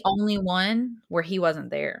 that's the only one where he wasn't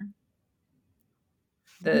there.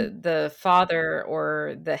 The father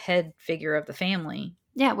or the head figure of the family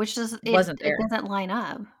Yeah, which does wasn't it there. doesn't line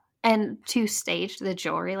up. And to stage the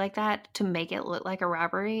jewelry like that, to make it look like a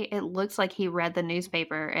robbery, it looks like he read the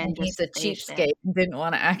newspaper And and he's just a staged it. cheapskate and didn't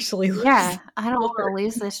want to actually Yeah, lose I don't the wanna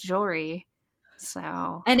lose jewelry. this jewelry.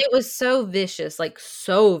 So, And it was so vicious, like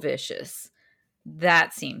so vicious.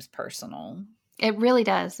 That seems personal. it really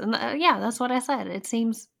does, and, yeah, that's what I said. It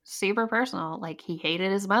seems super personal, like, he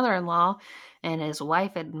hated his mother-in-law, and his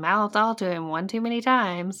wife had mouthed off to him one too many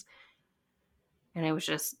times, and it was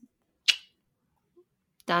just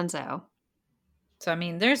donezo. So I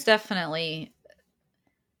mean, there's definitely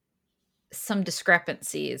some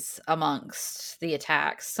discrepancies amongst the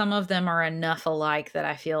attacks. Some of them are enough alike that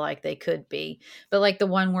I feel like they could be. But like the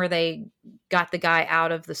one where they got the guy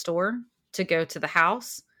out of the store to go to the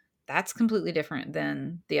house, that's completely different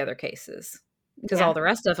than the other cases. Because Yeah. all the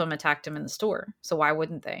rest of them attacked him in the store. So why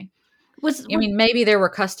wouldn't they? Was I was mean, maybe there were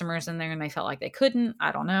customers in there and they felt like they couldn't.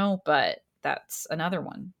 I don't know. But that's another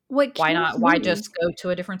one. what Why kills not? Why me just go to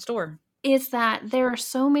a different store? is that there are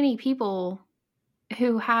so many people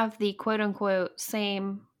who have the quote unquote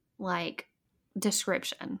same like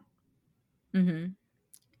description. Hmm.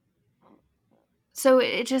 So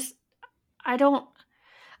it just, I don't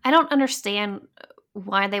understand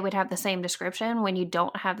why they would have the same description when you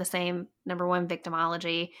don't have the same, number one,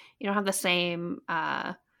 victimology. You don't have the same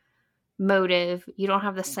motive. You don't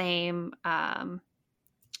have the same uh,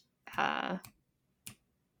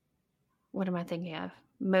 what am I thinking of?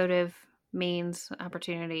 Motive, means,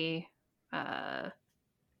 opportunity.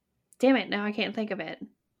 Damn it! Now I can't think of it.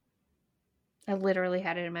 I literally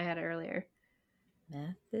had it in my head earlier.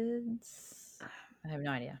 Methods? I have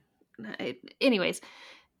no idea. Anyways,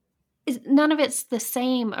 none of it's the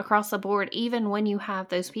same across the board, even when you have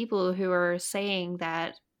those people who are saying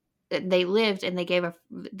that they lived and they gave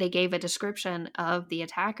a description of the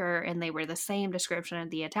attacker, and they were the same description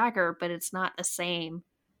of the attacker, but it's not the same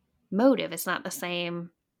motive. It's not the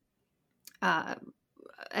same uh,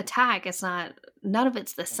 attack. It's not. None of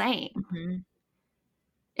it's the same. Mm-hmm.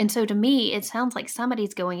 And so to me, it sounds like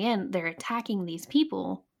somebody's going in. They're attacking these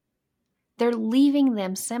people. They're leaving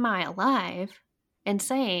them semi-alive and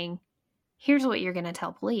saying, here's what you're going to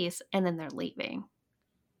tell police, and then they're leaving.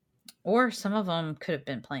 Or some of them could have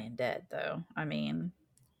been playing dead, though. I mean,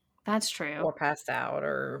 that's true. Or passed out,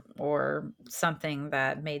 or something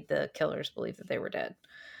that made the killers believe that they were dead.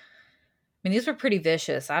 I mean, these were pretty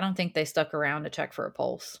vicious. I don't think they stuck around to check for a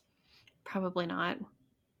pulse. Probably not.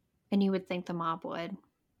 And you would think the mob would.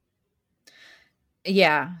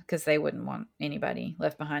 Yeah, because they wouldn't want anybody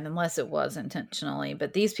left behind unless it was intentionally.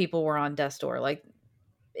 But these people were on death's door. Like,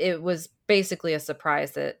 it was basically a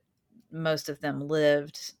surprise that most of them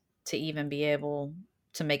lived to even be able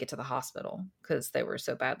to make it to the hospital because they were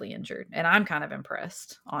so badly injured. And I'm kind of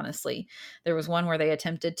impressed, honestly. There was one where they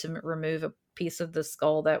attempted to remove a piece of the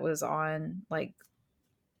skull that was on, like,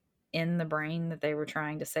 in the brain that they were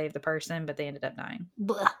trying to save the person, but they ended up dying.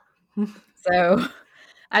 So,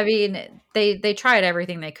 I mean, they tried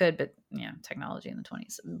everything they could, but technology in the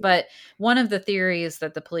 20s. But one of the theories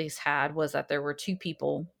that the police had was that there were two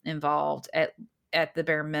people involved at the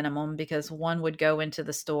bare minimum, because one would go into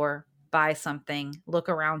the store, buy something, look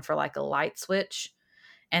around for like a light switch,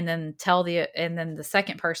 and then the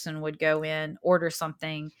second person would go in, order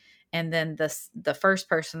something, and then the first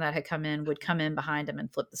person that had come in would come in behind him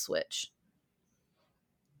and flip the switch.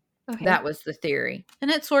 Okay. That was the theory.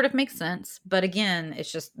 And it sort of makes sense. But again, it's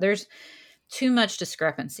just, there's too much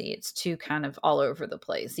discrepancy. It's too kind of all over the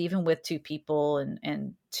place, even with two people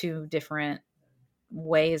and two different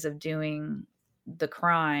ways of doing the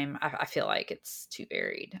crime. I feel like it's too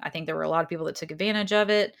varied. I think there were a lot of people that took advantage of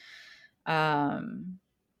it.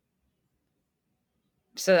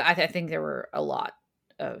 So I think there were a lot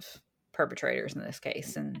of perpetrators in this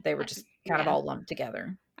case, and they were just kind of all lumped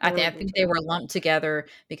together. I think they were lumped together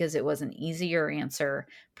because it was an easier answer.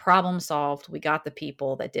 Problem solved. We got the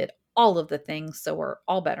people that did all of the things, so we're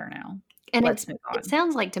all better now. And let's move on. It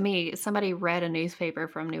sounds like to me somebody read a newspaper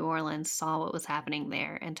from New Orleans, saw what was happening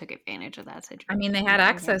there, and took advantage of that situation. I mean, they had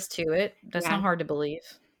access to it. That's not hard to believe.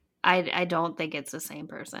 I don't think it's the same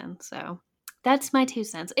person. So that's my 2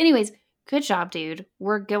 cents. Anyways, good job, dude.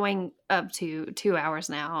 We're going up to 2 hours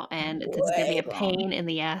now, and it's going to be a pain in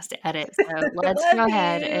the ass to edit. So let's go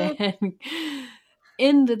ahead and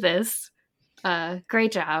end this.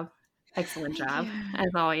 Great job. Excellent job,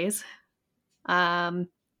 as always.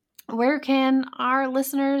 Where can our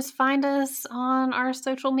listeners find us on our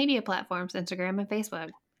social media platforms, Instagram and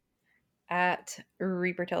Facebook? At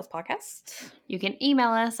Reaper Tales Podcast. You can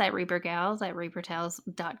email us at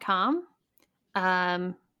reapergals@reapertales.com.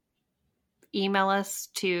 Email us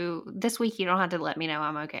to this week. You don't have to let me know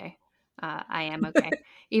I'm okay. I am okay.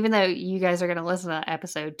 Even though you guys are going to listen to that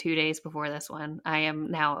episode 2 days before this one, I am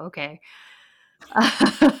now okay.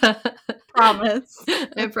 Promise.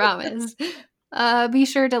 I promise. Be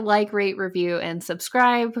sure to like, rate, review, and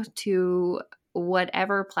subscribe to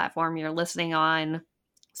whatever platform you're listening on,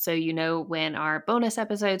 so you know when our bonus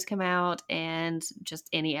episodes come out, and just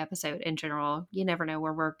any episode in general. You never know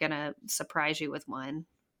where we're going to surprise you with one.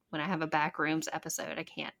 When I have a Backrooms episode, I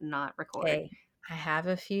can't not record. Hey, I have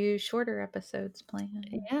a few shorter episodes planned.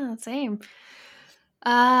 Yeah, same.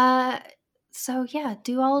 So yeah,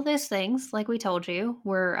 do all of those things like we told you.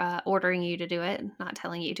 We're ordering you to do it, not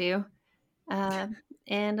telling you to. And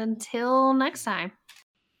until next time.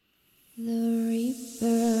 The Reaper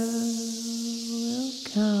will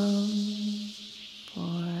come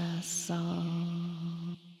for us all.